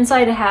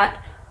 inside a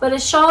hat, but a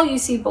shawl you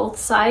see both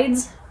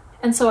sides,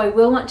 and so I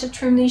will want to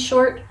trim these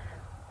short,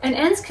 and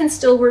ends can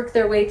still work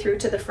their way through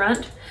to the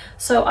front.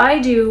 So I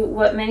do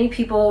what many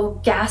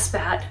people gasp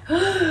at,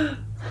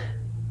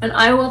 and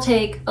I will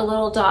take a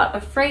little dot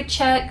of freight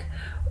check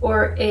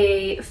or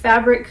a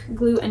fabric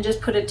glue and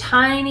just put a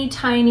tiny,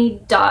 tiny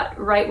dot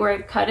right where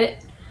I've cut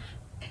it,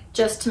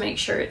 just to make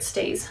sure it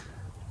stays.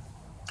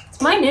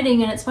 It's my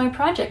knitting and it's my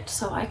project,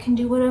 so I can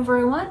do whatever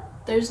I want.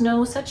 There's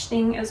no such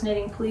thing as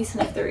knitting police,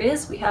 and if there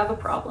is, we have a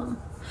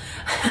problem.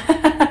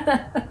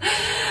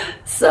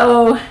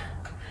 So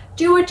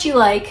do what you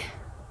like.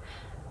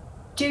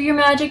 Do your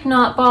magic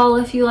knot ball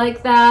if you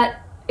like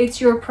that. It's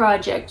your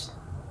project.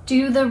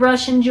 Do the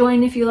Russian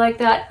join if you like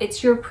that.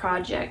 It's your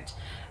project.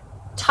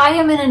 Tie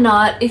them in a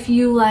knot if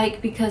you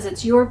like, because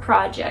it's your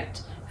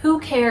project. Who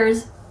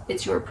cares?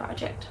 It's your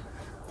project.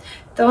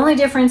 The only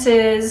difference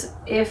is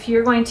if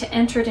you're going to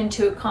enter it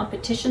into a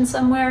competition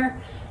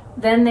somewhere,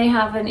 then they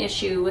have an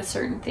issue with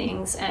certain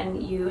things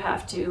and you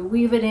have to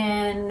weave it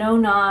in, no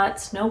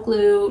knots, no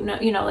glue, no,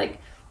 you know, like,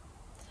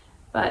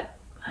 but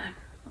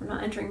I'm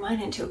not entering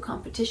mine into a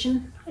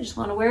competition. I just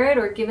want to wear it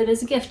or give it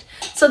as a gift.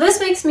 So this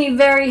makes me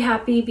very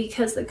happy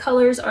because the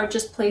colors are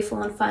just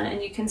playful and fun,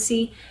 and you can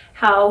see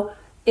how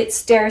it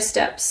stair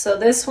steps. So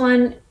this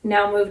one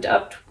now moved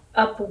up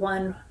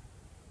one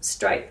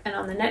stripe, and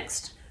on the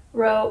next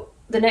row,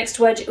 the next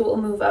wedge, it will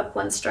move up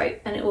one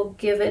stripe, and it will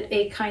give it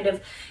a kind of,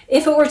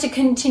 if it were to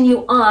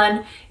continue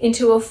on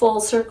into a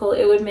full circle,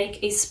 it would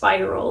make a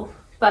spiral,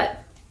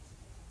 but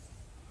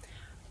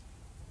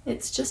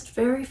it's just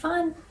very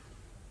fun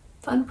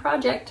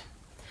project.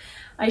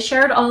 I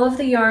shared all of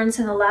the yarns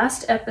in the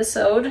last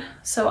episode,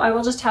 so I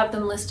will just have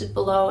them listed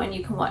below, and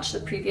you can watch the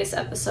previous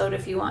episode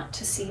if you want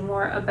to see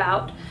more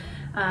about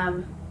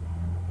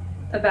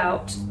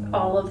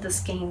all of the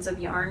skeins of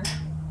yarn.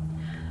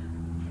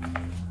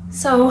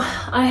 So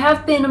I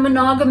have been a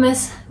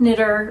monogamous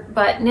knitter,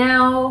 but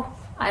now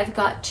I've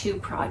got 2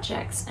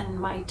 projects and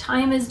my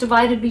time is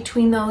divided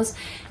between those,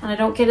 and I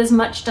don't get as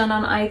much done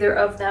on either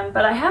of them,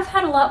 but I have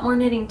had a lot more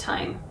knitting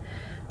time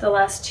the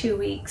last 2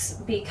 weeks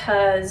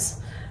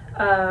because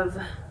of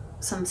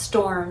some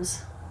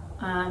storms.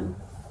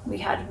 We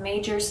had a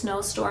major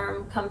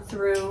snowstorm come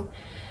through,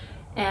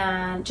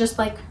 and just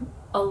like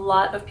a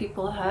lot of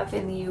people have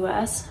in the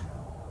US.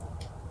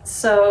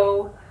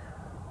 So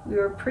we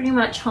were pretty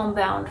much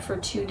homebound for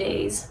 2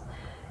 days,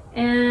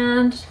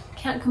 and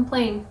can't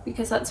complain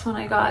because that's when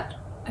I got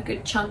a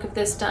good chunk of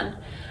this done.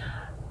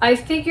 I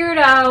figured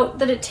out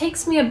that it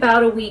takes me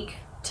about a week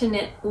to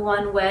knit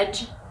one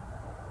wedge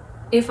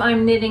if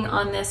I'm knitting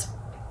on this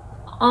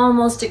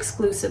almost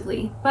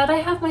exclusively, but I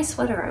have my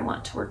sweater I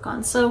want to work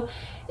on, so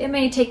it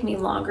may take me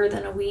longer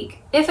than a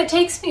week. If it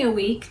takes me a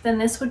week, then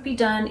this would be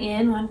done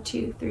in 1,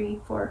 2, 3,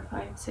 4,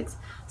 5, 6,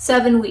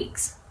 7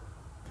 weeks.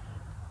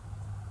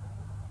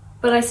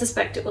 But I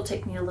suspect it will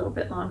take me a little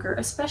bit longer,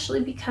 especially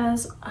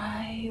because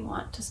I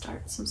want to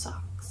start some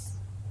socks.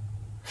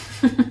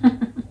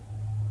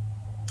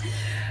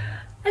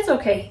 That's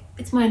okay.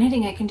 It's my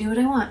knitting. I can do what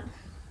I want.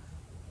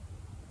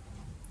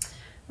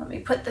 Let me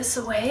put this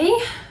away.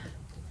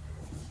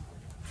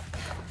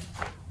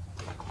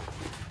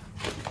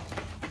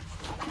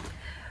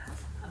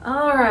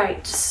 All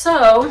right,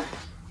 so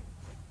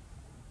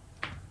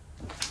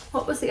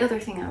what was the other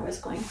thing I was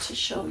going to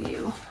show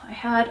you? I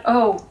had,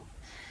 oh,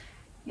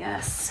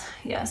 yes,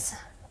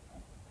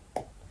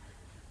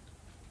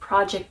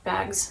 project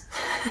bags.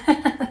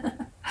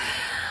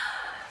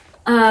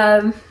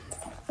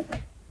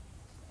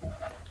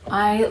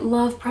 I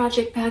love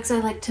project bags. I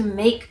like to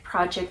make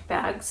project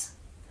bags.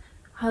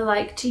 I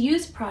like to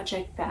use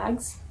project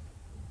bags.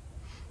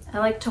 I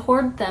like to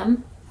hoard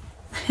them.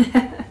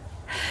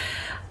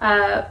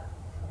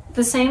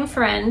 The same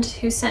friend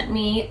who sent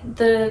me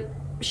the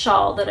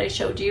shawl that I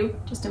showed you,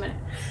 just a minute,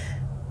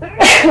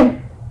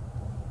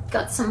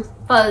 got some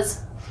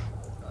fuzz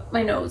up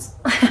my nose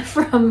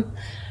from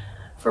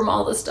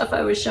all the stuff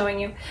I was showing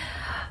you.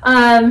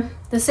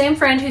 The same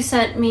friend who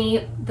sent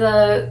me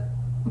the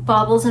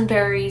Baubles and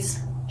Berries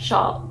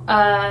shawl,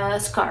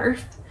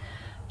 scarf,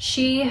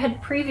 she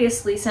had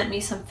previously sent me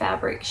some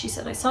fabric. She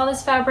said, I saw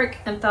this fabric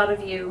and thought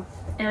of you.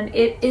 And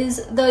it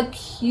is the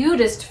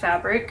cutest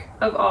fabric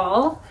of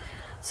all.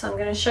 So I'm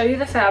going to show you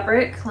the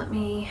fabric. Let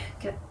me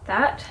get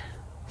that.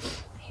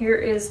 Here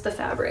is the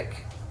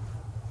fabric.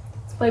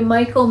 It's by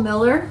Michael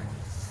Miller.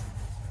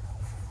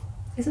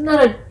 Isn't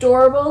that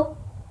adorable?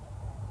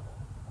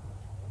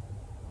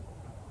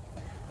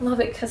 Love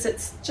it because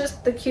it's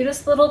just the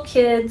cutest little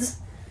kids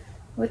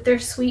with their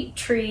sweet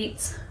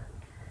treats,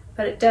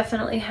 but it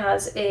definitely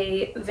has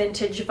a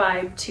vintage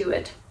vibe to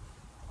it.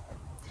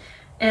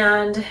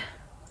 And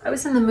I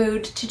was in the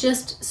mood to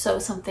just sew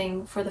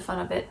something for the fun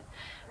of it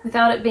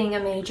without it being a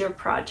major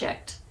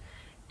project.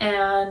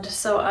 And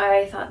so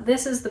I thought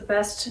this is the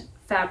best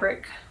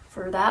fabric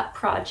for that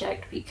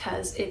project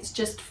because it's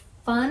just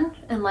fun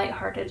and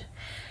lighthearted.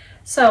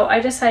 So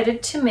I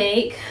decided to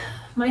make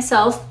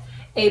myself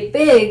a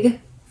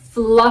big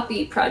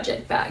floppy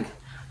project bag.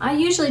 I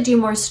usually do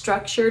more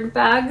structured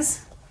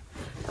bags,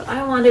 but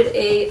I wanted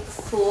a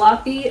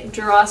floppy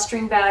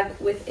drawstring bag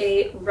with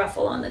a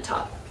ruffle on the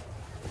top.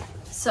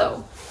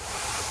 So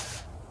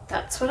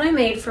that's what I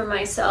made for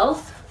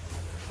myself.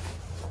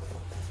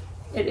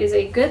 It is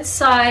a good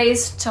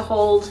size to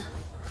hold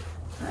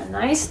a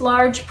nice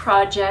large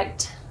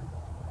project.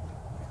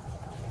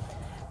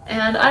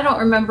 And I don't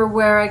remember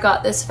where I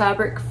got this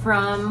fabric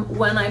from,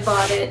 when I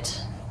bought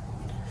it,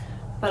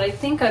 but I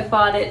think I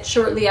bought it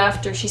shortly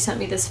after she sent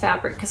me this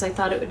fabric because I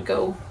thought it would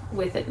go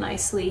with it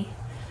nicely.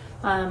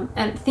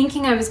 And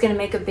thinking I was going to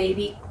make a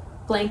baby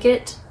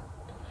blanket,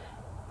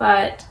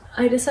 but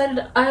I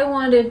decided I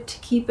wanted to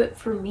keep it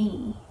for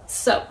me.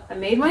 So I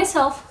made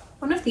myself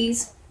one of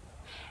these,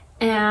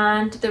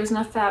 and there was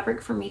enough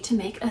fabric for me to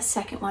make a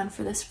second one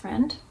for this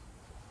friend.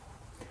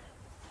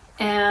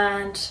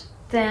 And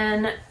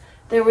then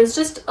there was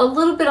just a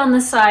little bit on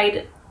the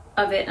side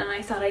of it, and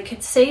I thought I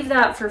could save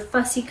that for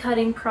fussy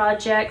cutting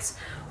projects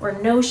or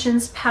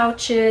notions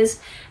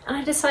pouches, and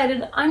I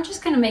decided I'm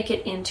just going to make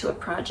it into a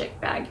project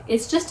bag.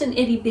 It's just an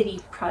itty bitty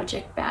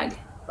project bag,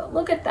 but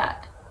look at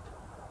that.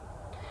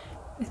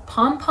 With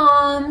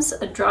pom-poms,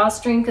 a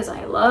drawstring, because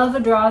I love a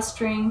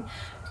drawstring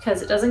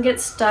because it doesn't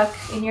get stuck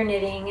in your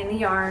knitting in the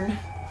yarn.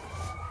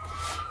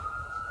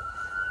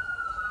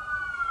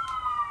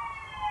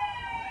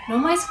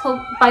 No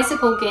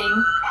bicycle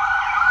gang.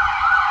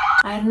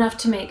 I had enough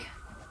to make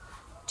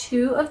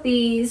 2 of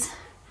these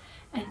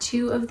and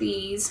 2 of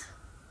these.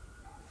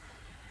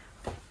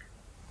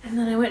 And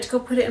then I went to go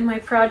put it in my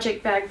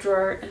project bag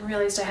drawer and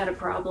realized I had a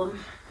problem.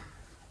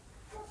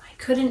 I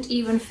couldn't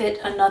even fit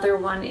another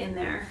one in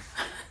there.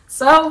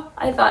 So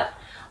I thought,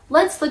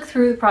 let's look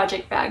through the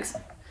project bags.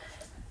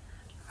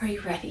 Are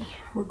you ready?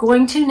 We're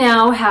going to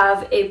now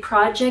have a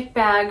project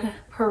bag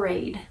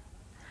parade.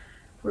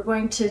 We're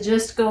going to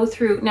just go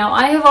through. Now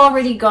I have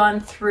already gone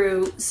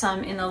through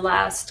some in the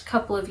last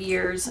couple of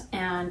years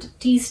and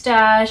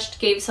destashed,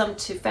 gave some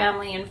to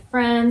family and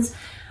friends.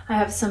 I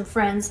have some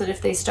friends that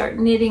if they start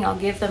knitting, I'll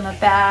give them a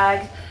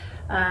bag.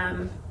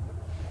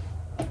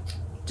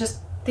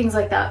 Just things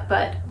like that.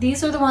 But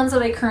these are the ones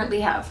that I currently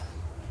have.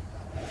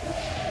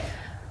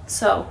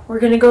 So we're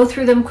going to go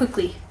through them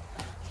quickly.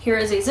 Here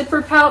is a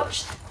zipper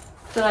pouch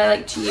that I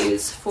like to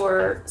use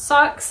for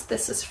socks.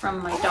 This is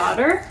from my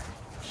daughter.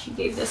 She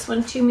gave this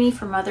one to me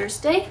for Mother's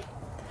Day.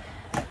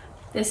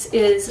 This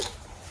is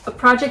a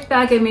project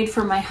bag I made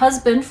for my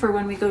husband for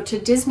when we go to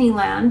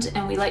Disneyland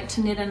and we like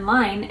to knit in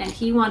line, and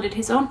he wanted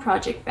his own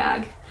project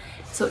bag.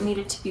 So it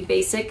needed to be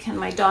basic, and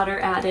my daughter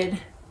added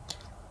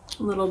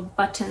little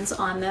buttons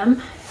on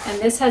them.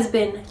 And this has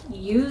been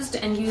used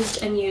and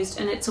used and used,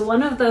 and it's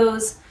one of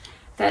those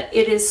that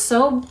it is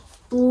so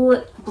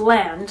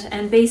bland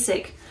and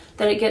basic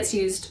that it gets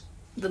used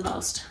the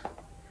most.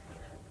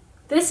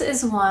 This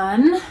is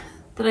one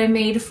that I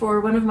made for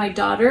one of my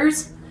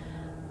daughters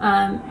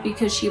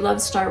because she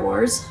loves Star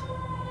Wars.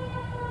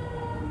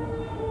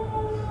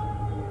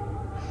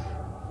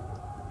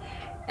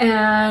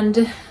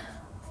 And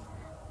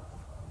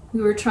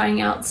we were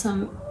trying out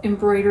some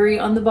embroidery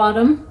on the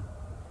bottom.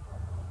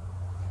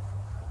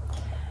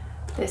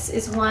 This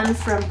is one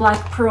from Black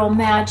Purl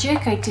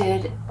Magic. I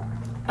did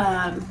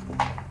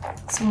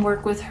some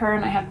work with her,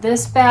 and I have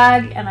this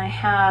bag, and I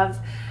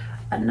have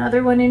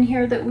another one in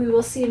here that we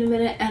will see in a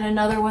minute, and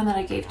another one that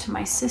I gave to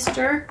my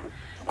sister.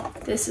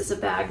 This is a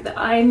bag that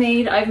I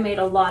made. I've made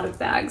a lot of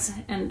bags,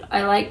 and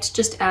I liked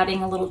just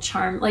adding a little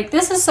charm. Like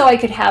this is so I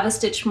could have a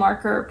stitch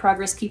marker or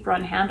progress keeper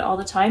on hand all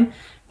the time,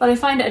 but I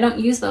find I don't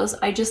use those.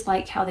 I just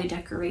like how they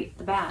decorate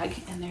the bag,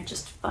 and they're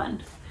just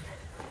fun.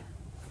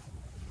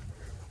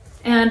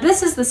 And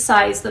this is the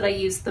size that I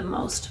use the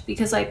most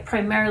because I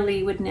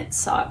primarily would knit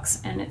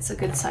socks, and it's a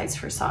good size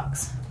for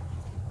socks.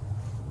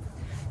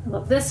 I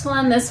love this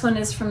one. This one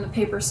is from the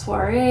paper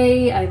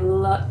soiree. I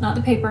love, not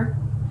the paper,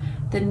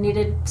 the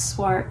knitted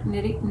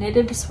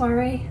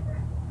soiree.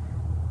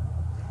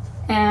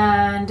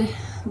 And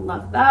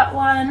love that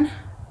one.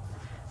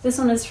 This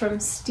one is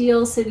from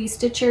Steel City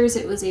Stitchers.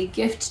 It was a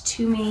gift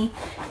to me.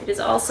 It is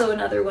also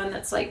another one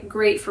that's like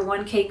great for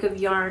 1 cake of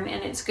yarn,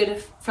 and it's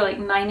good for like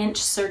 9-inch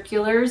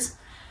circulars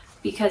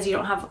because you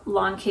don't have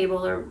long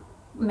cable or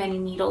many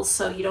needles,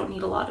 so you don't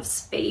need a lot of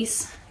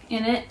space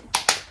in it.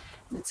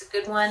 And it's a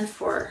good one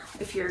for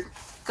if you're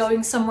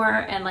going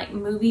somewhere and like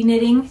movie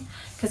knitting,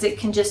 because it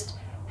can just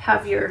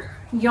have your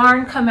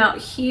yarn come out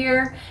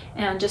here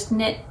and just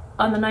knit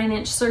on the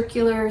 9-inch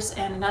circulars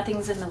and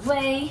nothing's in the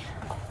way.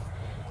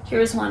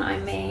 Here's one I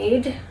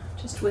made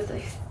just with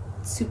a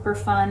super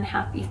fun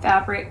happy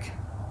fabric,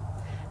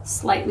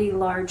 slightly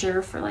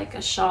larger for like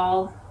a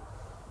shawl.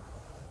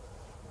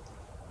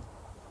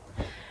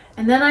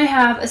 And then I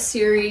have a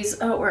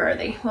series, oh, where are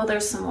they? Well,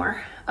 there's some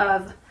more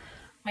of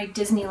my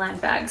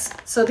Disneyland bags.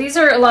 So these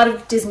are a lot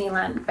of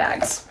Disneyland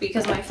bags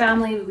because my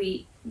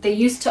family, they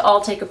used to all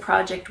take a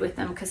project with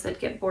them because they'd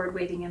get bored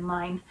waiting in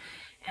line.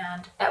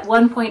 And at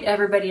one point,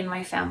 everybody in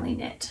my family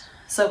knit.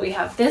 So we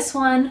have this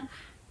one,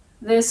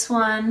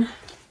 and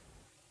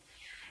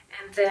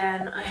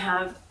then I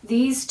have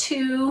these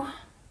two.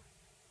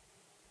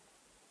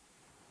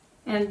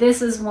 And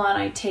this is one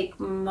I take,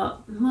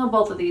 well,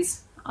 both of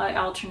these, I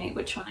alternate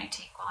which one I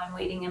take while I'm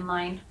waiting in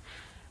line.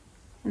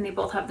 And they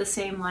both have the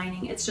same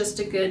lining. It's just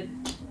a good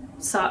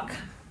sock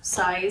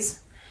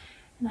size.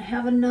 And I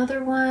have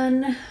another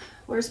one.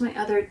 Where's my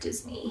other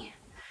Disney?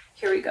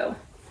 Here we go.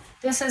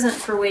 This isn't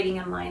for waiting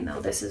in line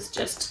though. This is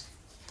just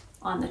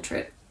on the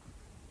trip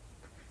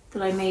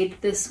that I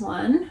made this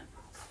one.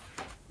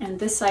 And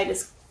this side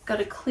has got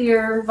a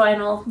clear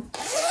vinyl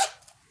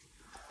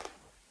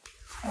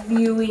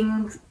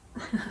viewing,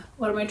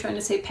 what am I trying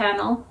to say,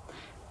 panel.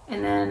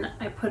 And then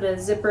I put a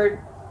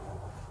zippered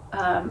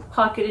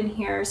pocket in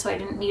here, so I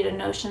didn't need a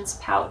notions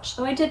pouch.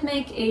 Though I did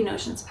make a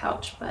notions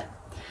pouch, but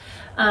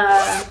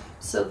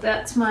so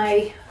that's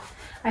my,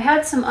 I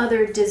had some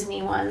other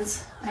Disney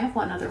ones. I have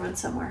one other one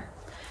somewhere,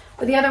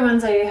 but the other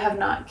ones I have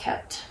not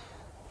kept.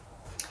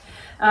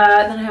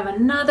 Then I have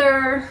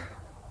another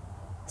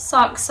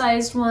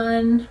sock-sized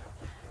one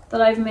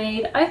that I've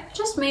made. I've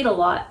just made a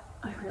lot.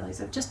 I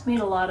realize I've just made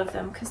a lot of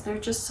them because they're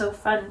just so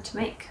fun to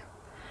make.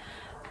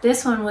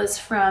 This one was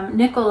from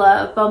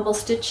Nicola of Bumble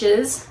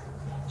Stitches.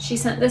 She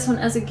sent this one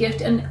as a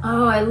gift, and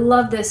oh, I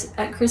love this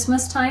at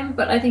Christmas time,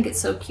 but I think it's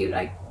so cute.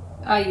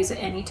 I use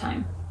it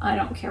anytime. I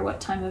don't care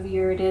what time of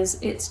year it is.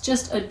 It's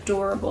just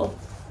adorable.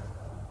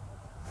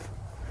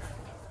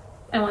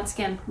 And once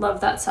again,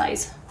 love that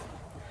size.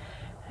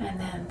 And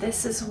then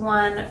this is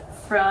one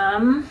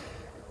from,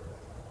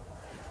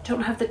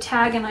 don't have the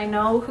tag and I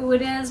know who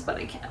it is, but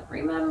I can't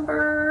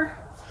remember.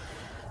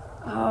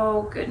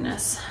 Oh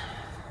goodness.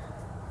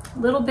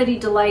 Little Bitty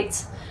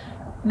Delights.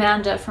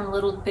 Manda from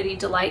Little Bitty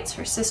Delights,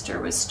 her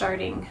sister, was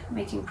starting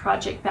making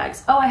project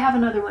bags. Oh, I have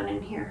another one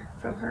in here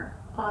from her.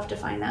 I'll have to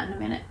find that in a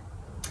minute.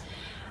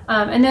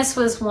 And this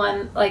was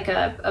one, like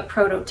a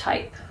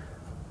prototype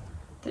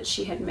that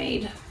she had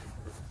made.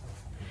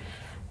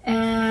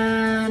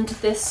 And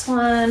this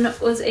one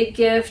was a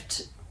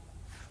gift.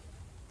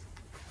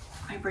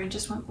 My brain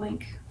just went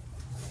blank.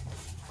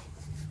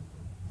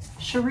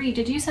 Cherie,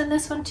 did you send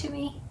this one to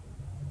me?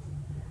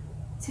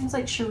 It seems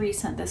like Cherie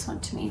sent this one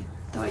to me,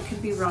 though I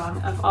could be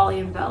wrong, of Ollie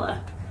and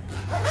Bella.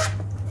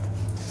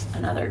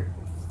 Another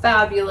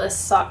fabulous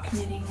sock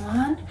knitting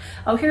one.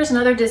 Oh, here's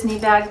another Disney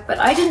bag, but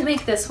I didn't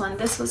make this one.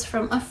 This was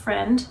from a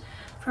friend,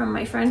 from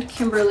my friend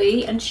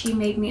Kimberly, and she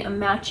made me a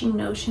matching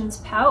notions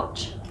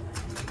pouch.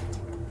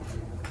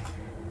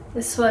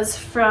 This was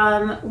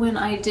from when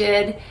I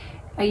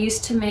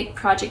used to make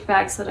project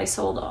bags that I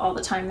sold all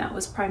the time. That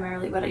was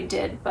primarily what I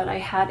did, but I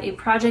had a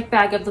project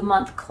bag of the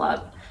month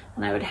club,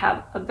 and I would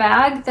have a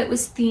bag that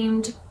was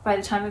themed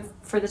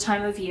for the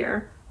time of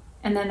year,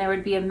 and then there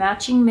would be a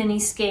matching mini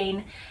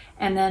skein,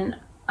 and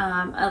then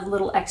a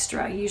little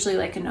extra, usually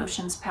like a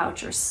notions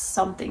pouch or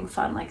something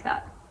fun like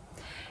that.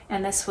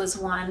 And this was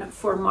one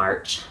for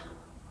March.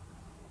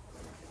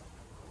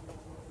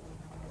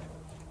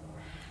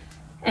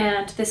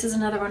 And this is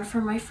another one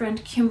from my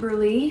friend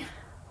Kimberly.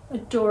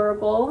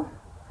 Adorable.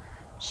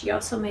 She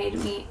also made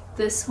me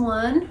this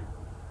one,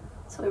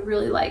 so I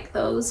really like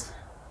those.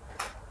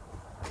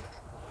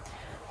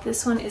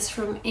 This one is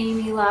from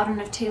Amy Loudon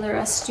of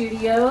Tailoress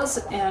Studios,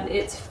 and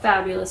it's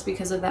fabulous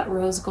because of that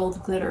rose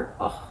gold glitter.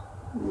 Oh,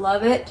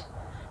 love it.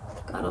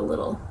 Got a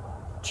little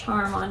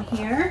charm on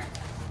here.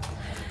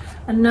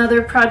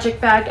 Another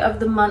project bag of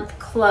the month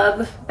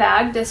club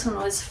bag. This one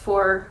was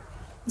for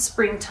the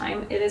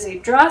springtime. It is a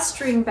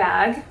drawstring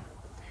bag.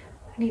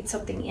 I need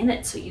something in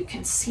it so you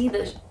can see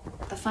the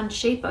fun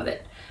shape of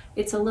it.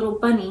 It's a little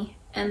bunny,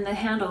 and the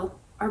handle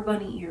are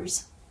bunny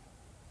ears.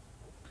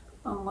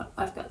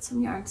 I've got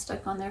some yarn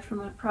stuck on there from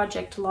a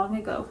project long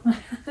ago.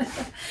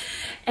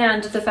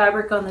 And the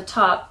fabric on the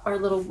top are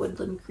little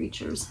woodland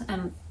creatures,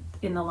 and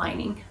in the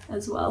lining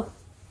as well.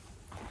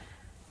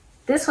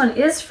 This one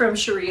is from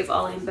Cherie of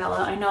Ollie and Bella.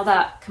 I know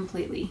that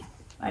completely.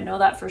 I know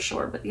that for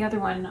sure, but the other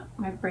one,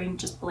 my brain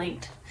just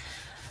blanked.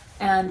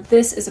 And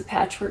this is a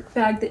patchwork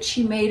bag that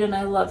she made, and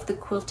I love the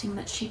quilting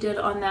that she did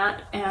on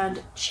that.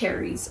 And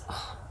cherries.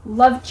 Oh,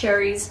 love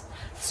cherries,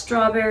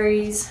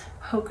 strawberries,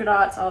 polka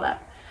dots, all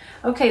that.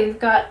 Okay, we've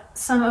got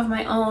some of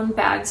my own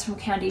bags from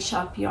Candy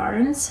Shoppe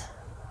Yarns.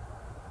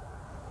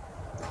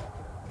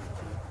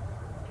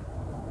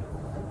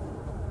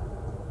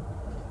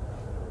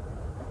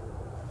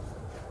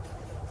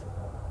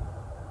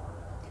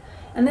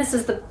 And this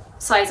is the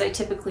size I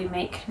typically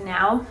make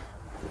now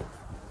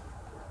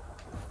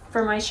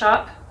for my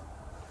shop.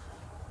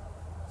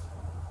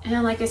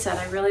 And like I said,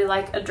 I really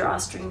like a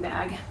drawstring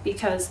bag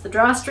because the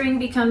drawstring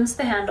becomes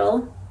the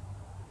handle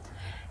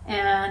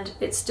and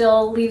it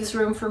still leaves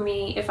room for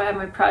me if I have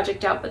my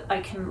project out, but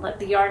I can let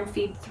the yarn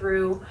feed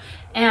through,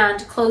 and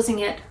closing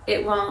it,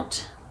 it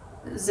won't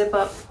zip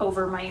up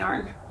over my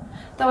yarn.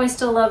 Though I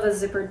still love a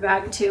zippered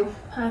bag too.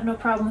 I have no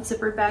problem with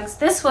zippered bags.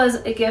 This was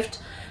a gift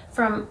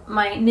from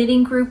my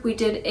knitting group. We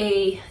did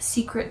a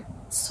secret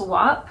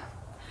swap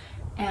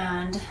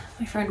and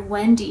my friend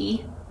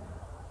Wendy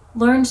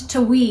learned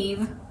to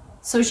weave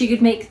so she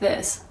could make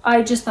this.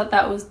 I just thought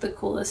that was the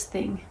coolest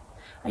thing.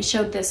 I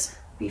showed this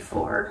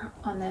before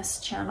on this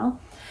channel.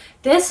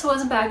 This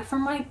was a bag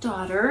from my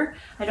daughter.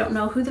 I don't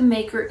know who the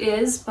maker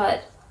is,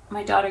 but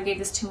my daughter gave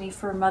this to me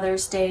for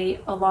Mother's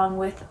Day along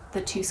with the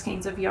 2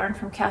 skeins of yarn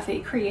from Cafe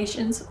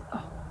Creations.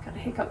 Oh, got a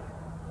hiccup.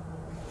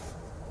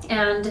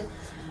 And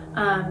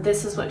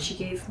this is what she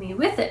gave me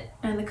with it,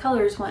 and the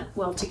colors went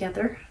well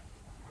together.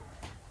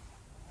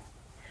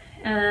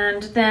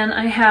 And then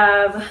I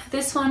have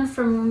this one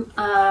from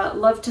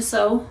Love to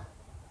Sew.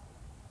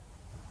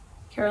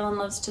 Carolyn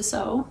loves to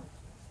sew.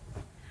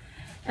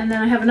 And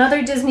then I have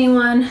another Disney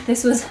one.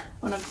 This was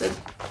one of the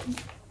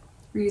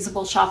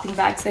reusable shopping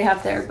bags they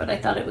have there, but I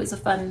thought it was a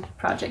fun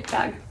project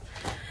bag.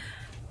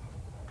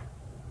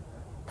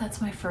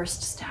 That's my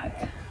first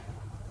stack.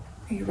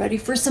 Are you ready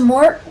for some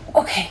more?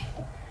 Okay.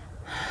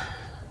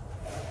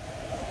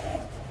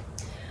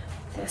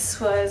 This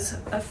was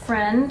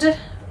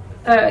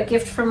a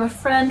gift from a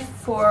friend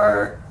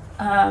for,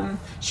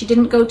 she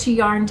didn't go to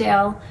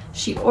Yarndale.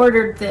 She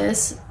ordered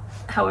this,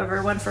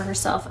 however, one for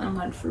herself and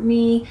one for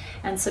me,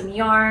 and some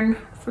yarn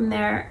from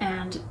there,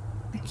 and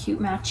the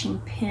cute matching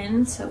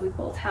pin. So we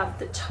both have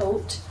the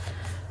tote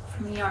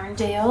from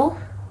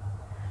Yarndale.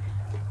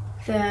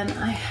 Then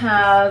I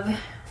have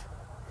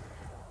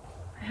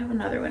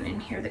another one in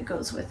here that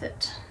goes with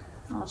it.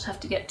 I'll just have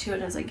to get to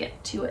it as I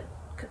get to it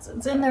because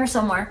it's in there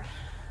somewhere.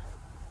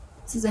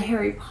 This is a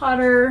Harry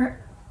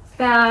Potter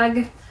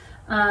bag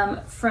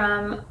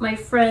from my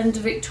friend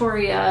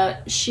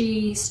Victoria.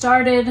 She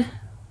started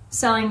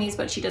selling these,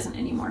 but she doesn't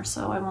anymore,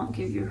 so I won't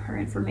give you her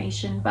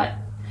information, but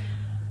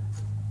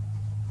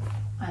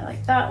I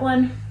like that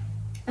one.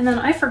 And then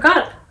I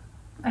forgot,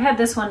 I had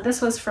this one.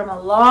 This was from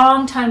a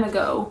long time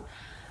ago,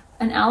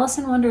 an Alice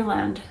in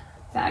Wonderland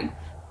bag.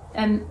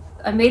 And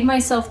I made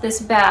myself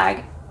this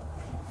bag,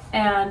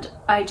 and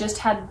I just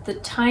had the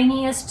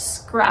tiniest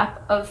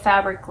scrap of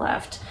fabric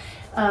left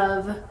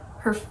of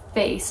her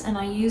face, and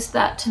I used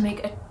that to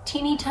make a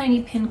teeny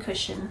tiny pin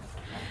cushion.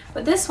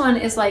 But this one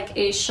is like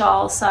a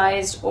shawl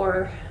sized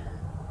or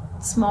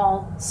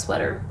small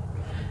sweater.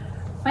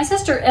 My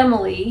sister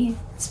Emily,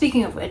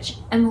 speaking of which,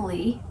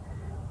 Emily,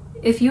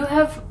 if you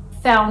have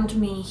found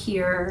me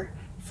here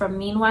from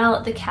Meanwhile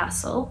at the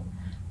Castle,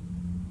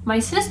 my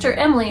sister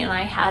Emily and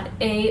I had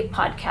a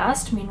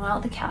podcast, Meanwhile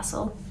at the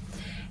Castle,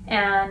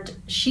 and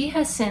she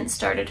has since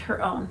started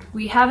her own.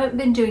 We haven't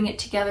been doing it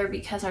together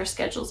because our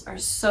schedules are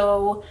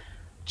so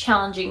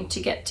challenging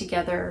to get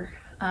together,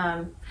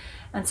 and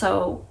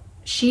so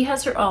she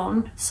has her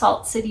own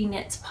Salt City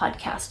Knits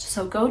podcast,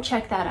 so go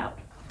check that out.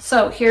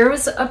 So here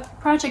was a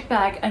project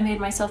bag I made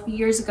myself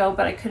years ago,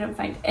 but I couldn't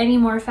find any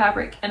more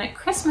fabric, and at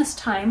Christmas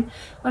time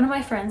one of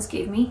my friends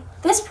gave me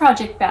this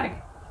project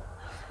bag.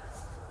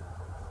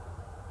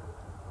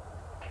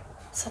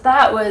 So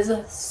that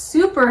was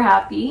super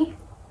happy.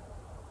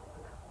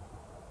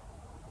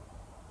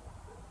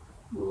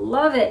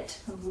 Love it,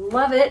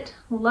 love it,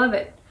 love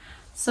it.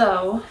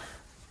 So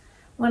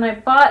when I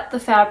bought the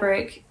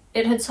fabric,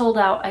 it had sold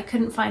out. I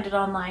couldn't find it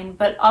online,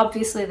 but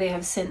obviously they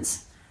have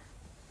since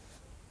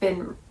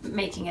been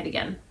making it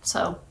again.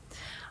 So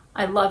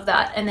I love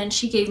that. And then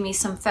she gave me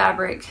some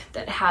fabric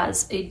that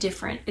has a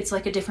different, it's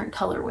like a different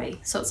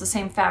colorway. So it's the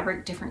same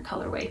fabric, different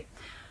colorway.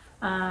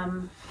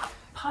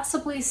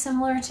 Possibly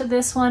similar to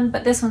this one,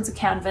 but this one's a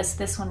canvas.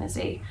 This one is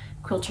a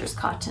quilter's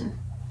cotton.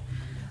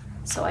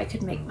 So I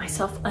could make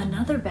myself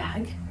another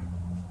bag.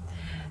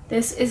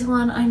 This is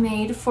one I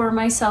made for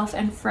myself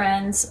and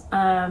friends.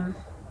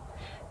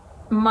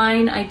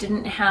 Mine I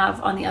didn't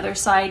have on the other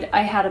side.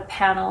 I had a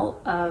panel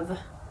of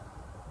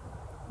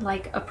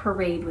like a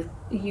parade with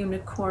a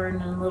unicorn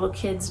and little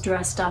kids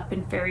dressed up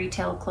in fairy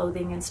tale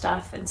clothing and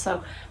stuff, and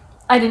so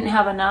I didn't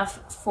have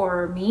enough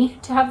for me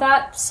to have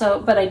that,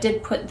 so but I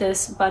did put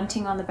this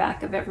bunting on the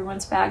back of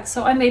everyone's bag,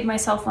 so I made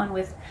myself one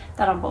with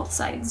that on both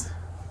sides.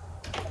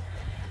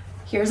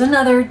 Here's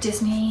another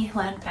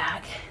Disneyland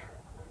bag.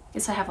 I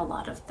guess I have a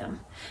lot of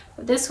them,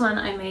 but this one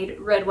I made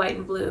red, white,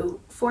 and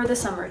blue for the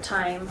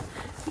summertime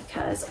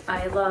because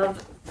I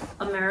love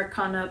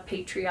Americana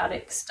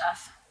patriotic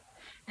stuff.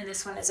 And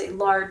this one is a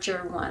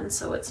larger one,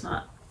 so it's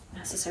not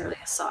necessarily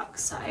a sock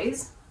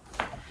size.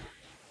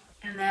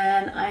 And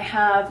then I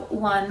have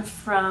one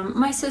from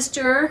my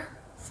sister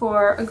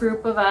for a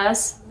group of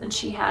us, and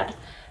she had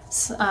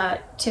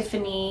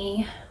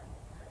Tiffany,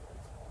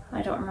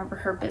 I don't remember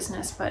her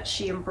business, but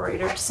she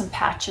embroidered some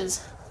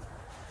patches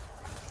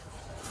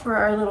for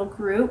our little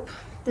group.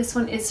 This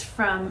one is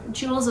from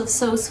Jewels of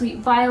So Sweet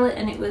Violet,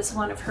 and it was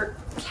one of her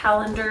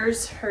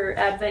calendars, her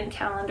advent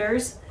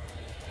calendars.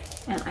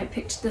 And I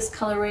picked this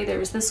colorway. There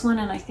was this one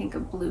and I think a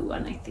blue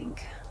one, I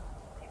think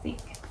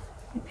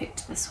I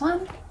picked this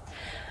one.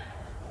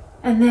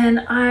 And then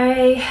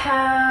I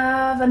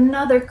have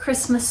another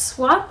Christmas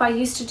swap. I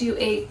used to do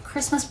a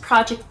Christmas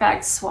project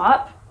bag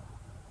swap.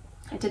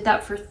 I did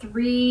that for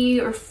 3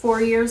 or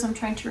 4 years, I'm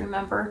trying to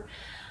remember.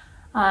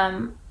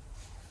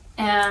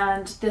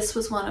 And this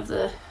was one of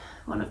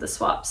the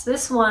swaps.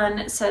 This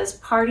one says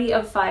Party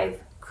of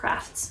 5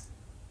 Crafts.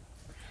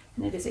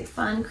 And it is a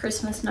fun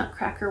Christmas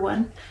nutcracker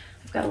one.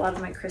 I've got a lot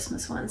of my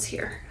Christmas ones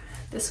here.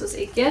 This was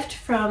a gift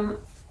from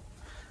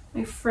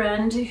my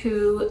friend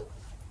who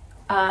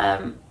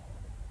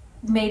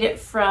made it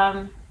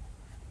from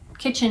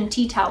kitchen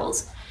tea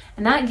towels.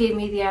 And that gave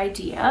me the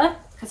idea,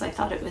 because I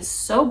thought it was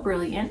so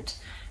brilliant.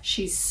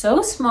 She's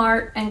so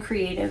smart and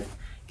creative.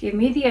 Gave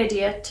me the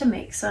idea to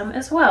make some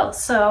as well.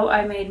 So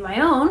I made my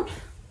own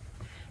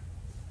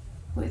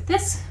with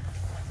this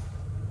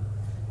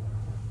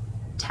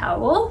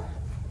towel.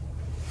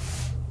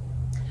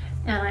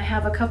 And I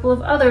have a couple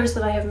of others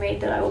that I have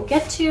made that I will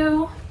get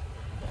to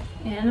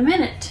in a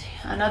minute.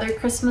 Another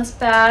Christmas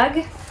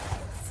bag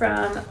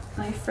from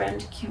my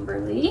friend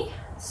Kimberly.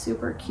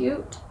 Super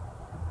cute.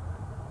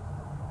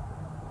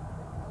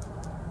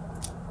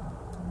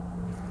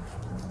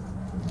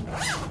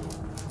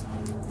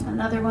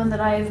 Another one that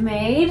I have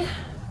made.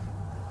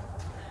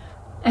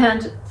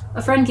 And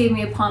a friend gave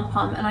me a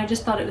pom-pom and I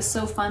just thought it was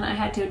so fun I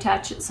had to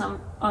attach it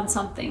on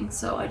something.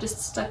 So I just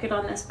stuck it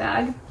on this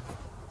bag.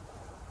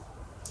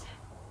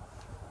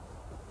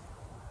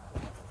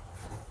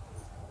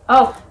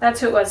 Oh,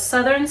 that's who it was.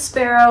 Southern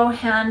Sparrow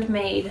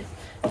Handmade.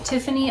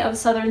 Tiffany of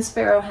Southern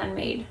Sparrow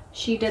Handmade.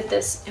 She did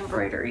this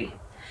embroidery.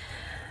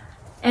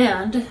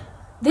 And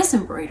this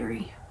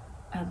embroidery.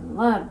 I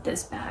love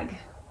this bag.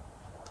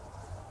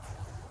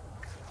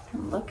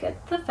 And look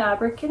at the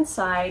fabric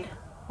inside.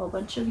 A whole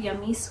bunch of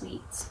yummy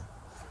sweets.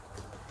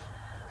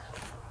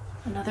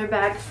 Another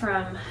bag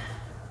from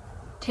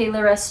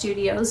Tailoress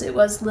Studios. It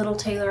was Little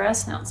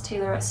Tailoress, now it's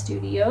Tailoress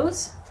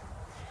Studios.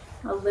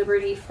 A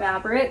Liberty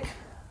fabric.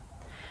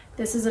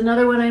 This is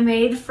another one I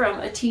made from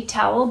a tea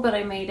towel, but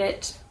I made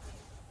it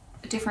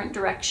a different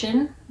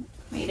direction.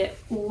 Made it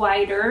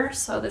wider,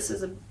 so this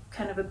is a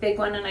kind of a big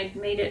one, and I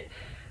made it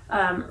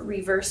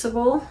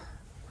reversible,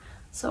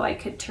 so I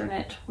could turn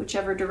it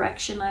whichever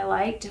direction I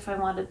liked, if I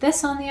wanted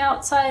this on the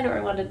outside or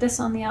I wanted this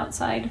on the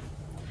outside.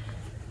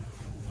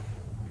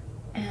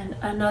 And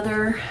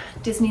another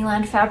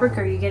Disneyland fabric.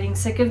 Are you getting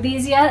sick of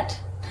these yet?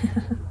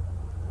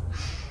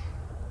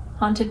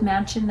 Haunted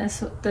Mansion.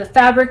 The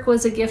fabric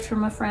was a gift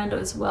from a friend,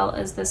 as well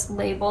as this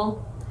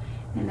label.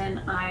 And then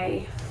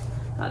I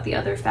got the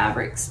other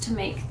fabrics to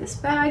make this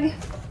bag.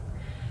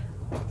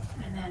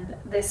 And then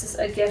this is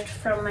a gift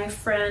from my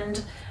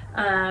friend.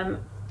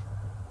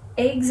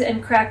 Eggs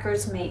and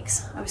Crackers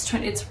Makes.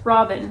 It's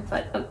Robin,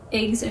 but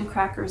Eggs and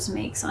Crackers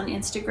Makes on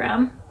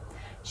Instagram.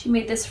 She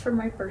made this for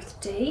my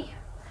birthday.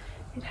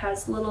 It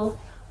has little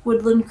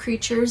woodland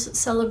creatures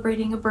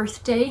celebrating a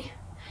birthday.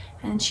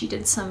 And she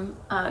did some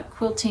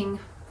quilting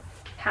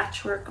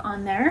patchwork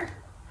on there.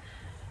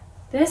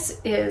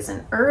 This is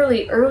an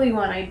early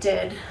one I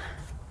did.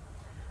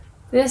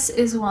 This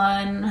is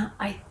one,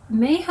 I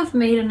may have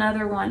made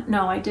another one.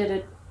 No, I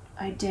did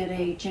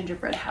a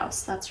gingerbread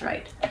house, that's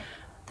right.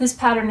 This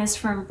pattern is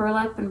from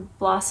Burlap and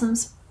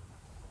Blossoms.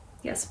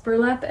 Yes,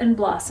 Burlap and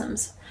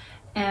Blossoms.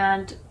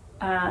 And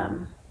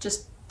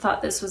just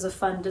thought this was a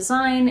fun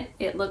design.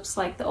 It looks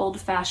like the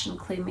old-fashioned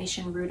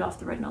claymation Rudolph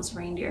the Red-Nosed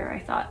Reindeer, I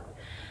thought.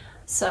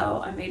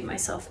 So I made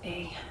myself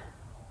a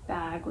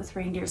bag with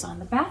reindeers on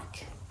the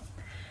back.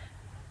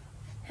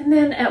 And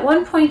then at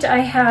one point I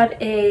had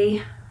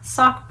a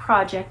sock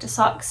project, a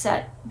sock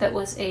set that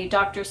was a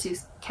Dr.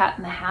 Seuss Cat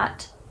in the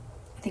Hat.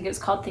 I think it was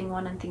called Thing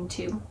 1 and Thing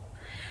 2.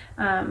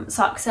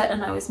 Sock set,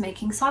 and I was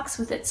making socks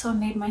with it, so I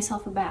made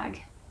myself a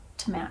bag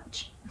to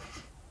match,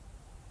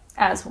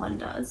 as one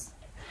does.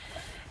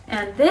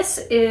 And this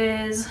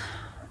is,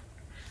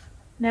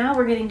 now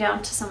we're getting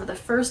down to some of the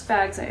first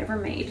bags I ever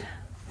made.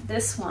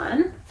 This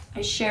one,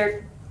 I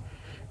shared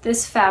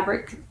this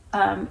fabric,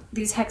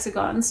 these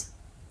hexagons.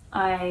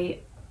 I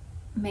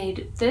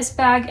made this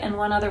bag and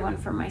one other one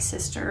for my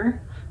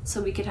sister,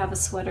 so we could have a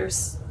sweater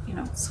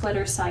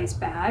size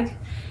bag.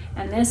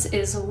 And this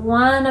is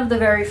one of the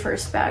very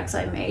first bags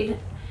I made.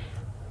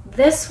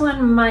 This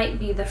one might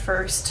be the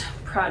first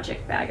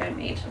project bag I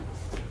made.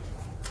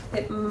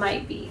 It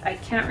might be. I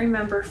can't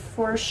remember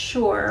for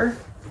sure,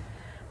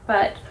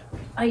 but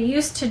I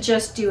used to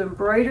just do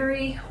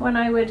embroidery when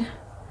I would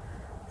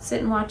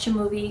sit and watch a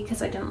movie,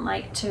 because I didn't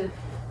like to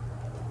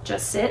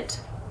just sit.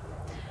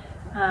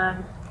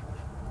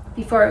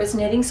 Before I was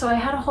knitting, so I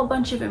had a whole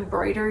bunch of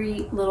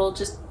embroidery, little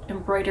just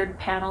embroidered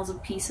panels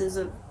of pieces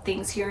of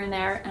things here and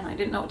there, and I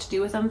didn't know what to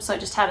do with them, so I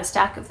just had a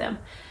stack of them.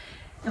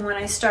 And when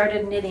I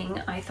started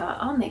knitting, I thought,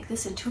 I'll make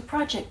this into a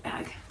project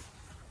bag.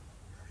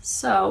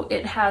 So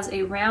it has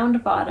a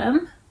round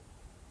bottom,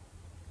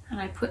 and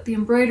I put the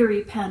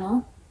embroidery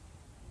panel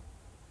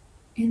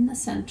in the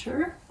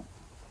center.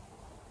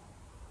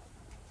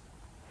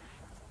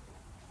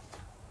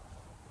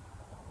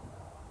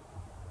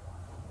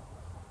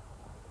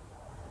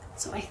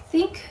 So I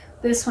think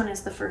this one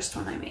is the first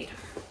one I made.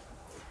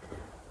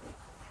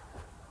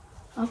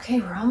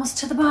 Okay, we're almost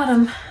to the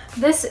bottom.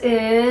 This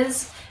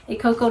is a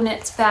Cocoa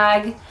Knits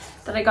bag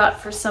that I got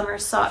for summer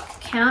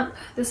sock camp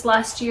this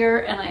last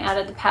year, and I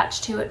added the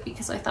patch to it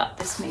because I thought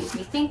this made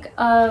me think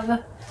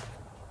of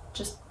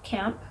just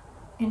camp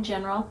in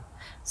general.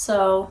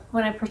 So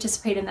when I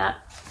participate in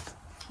that,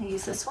 I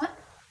use this one.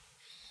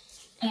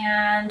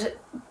 And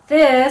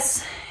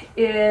this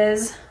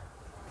is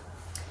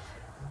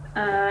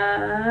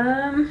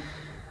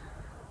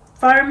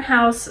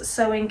Farmhouse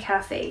Sewing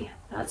Cafe.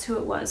 That's who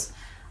it was.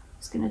 I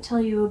was going to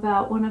tell you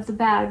about one of the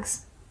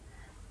bags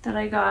that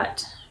I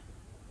got.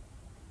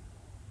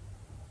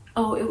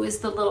 Oh, it was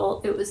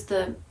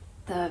the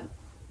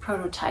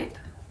prototype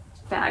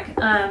bag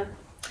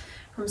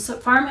from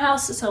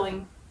Farmhouse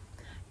Sewing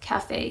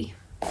Cafe.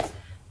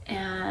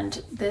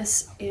 And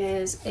this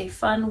is a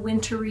fun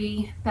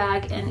wintry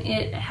bag, and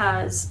it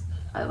has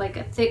like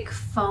a thick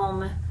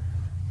foam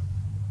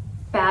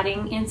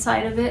batting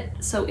inside of it.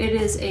 So it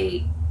is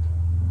a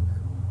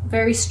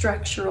very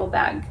structural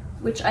bag,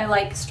 which I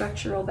like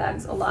structural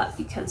bags a lot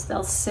because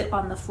they'll sit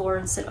on the floor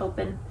and sit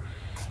open.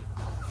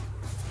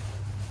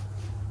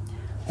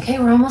 Okay,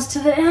 we're almost to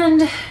the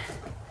end.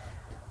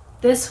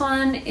 This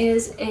one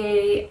is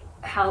a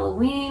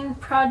Halloween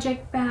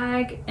project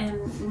bag,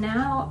 and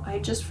now I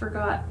just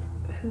forgot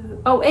who.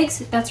 Oh, eggs,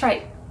 that's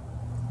right.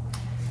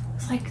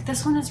 It's like,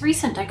 this one is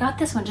recent. I got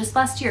this one just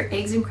last year.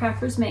 Eggs and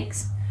Crackers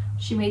Makes.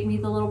 She made me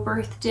the little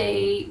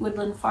birthday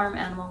Woodland Farm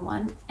animal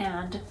one,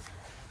 and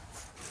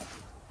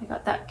I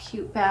got that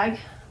cute bag.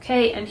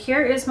 Okay, and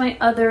here is my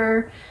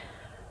other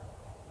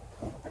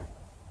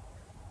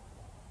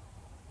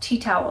tea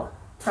towel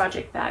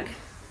project bag.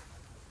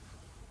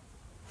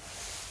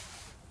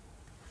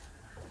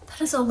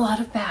 That is a lot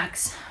of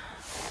bags.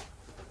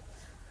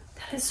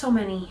 That is so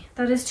many.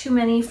 That is too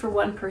many for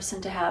one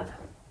person to have.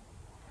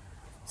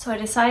 So I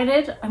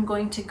decided I'm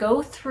going to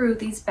go through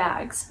these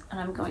bags and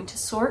I'm going to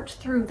sort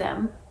through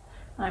them,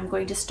 and I'm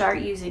going to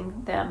start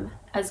using them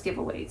as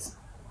giveaways.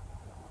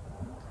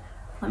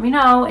 Let me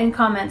know in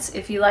comments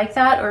if you like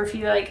that, or if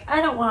you're like,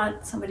 I don't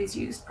want somebody's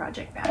used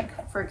project bag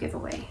for a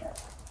giveaway.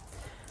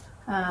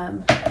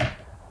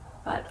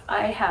 But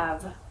I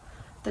have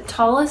the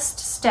tallest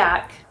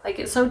stack. Like,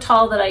 it's so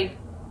tall that I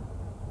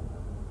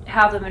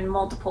have them in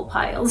multiple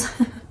piles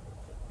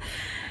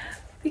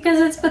because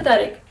it's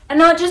pathetic. And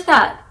not just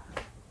that,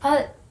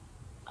 but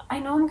I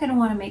know I'm gonna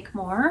want to make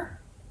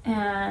more,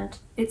 and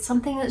it's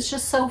something that's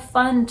just so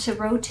fun to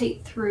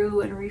rotate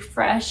through and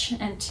refresh,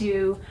 and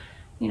to,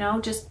 you know,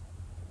 just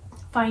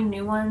find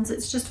new ones.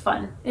 It's just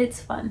fun.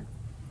 It's fun.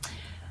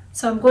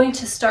 So I'm going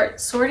to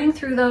start sorting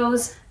through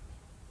those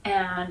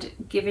and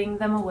giving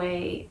them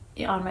away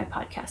on my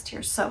podcast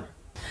here. So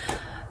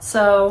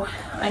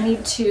I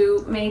need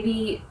to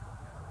maybe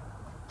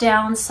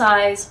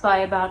downsize by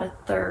about a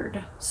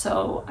third,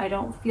 so I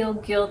don't feel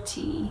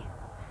guilty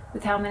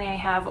with how many I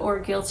have, or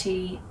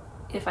guilty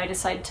if I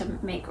decide to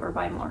make or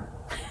buy more.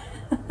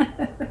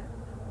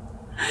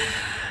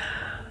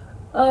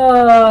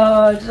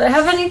 Oh, did I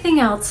have anything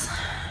else?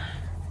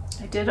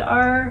 I did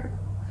our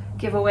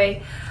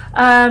giveaway.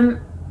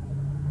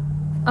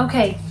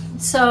 Okay,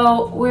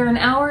 so we're an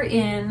hour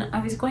in. I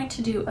was going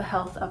to do a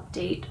health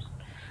update.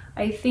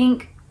 I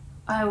think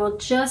I will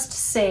just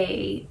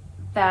say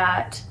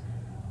that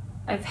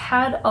I've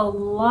had a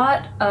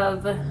lot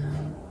of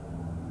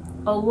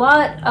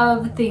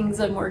things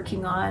I'm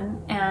working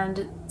on,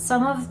 and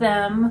some of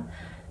them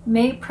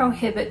may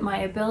prohibit my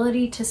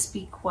ability to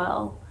speak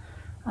well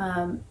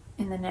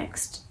in the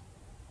next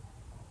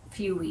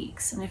few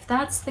weeks. And if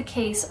that's the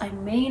case, I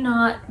may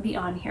not be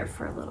on here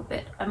for a little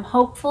bit. I'm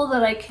hopeful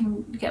that I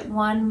can get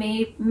one,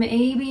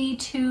 maybe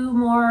two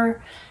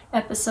more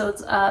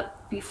episodes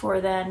up before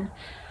then.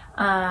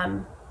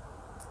 But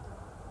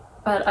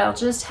I'll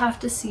just have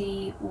to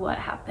see what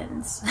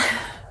happens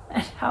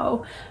and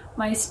how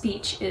my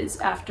speech is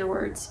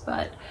afterwards.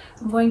 But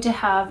I'm going to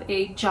have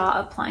a jaw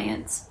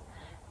appliance,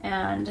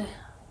 and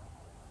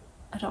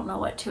I don't know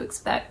what to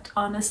expect,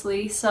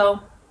 honestly.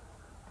 So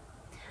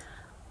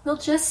we'll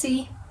just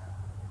see.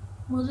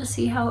 We'll just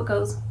see how it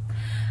goes.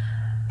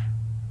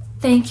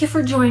 Thank you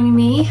for joining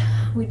me.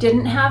 We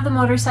didn't have the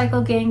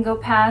motorcycle gang go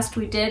past.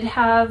 We did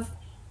have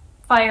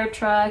fire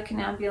truck and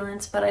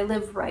ambulance, but I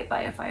live right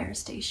by a fire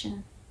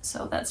station,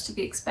 so that's to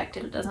be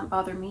expected. It doesn't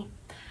bother me.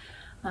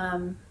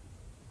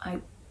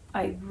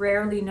 I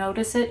rarely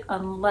notice it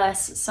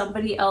unless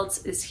somebody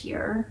else is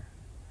here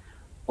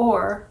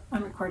or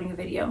I'm recording a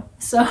video.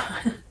 So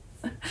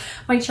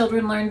my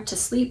children learned to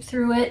sleep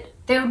through it.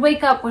 They would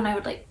wake up when I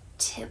would like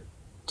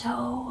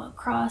tiptoe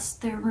across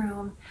their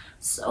room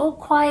so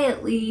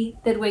quietly.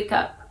 They'd wake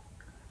up.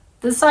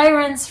 The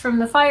sirens from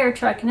the fire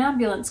truck and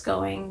ambulance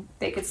going,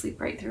 they could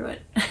sleep right through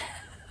it.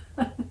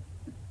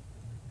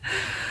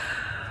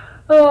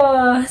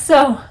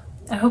 So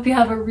I hope you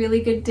have a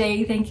really good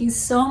day. Thank you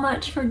so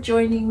much for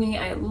joining me.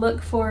 I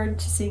look forward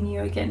to seeing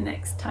you again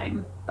next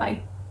time.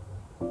 Bye.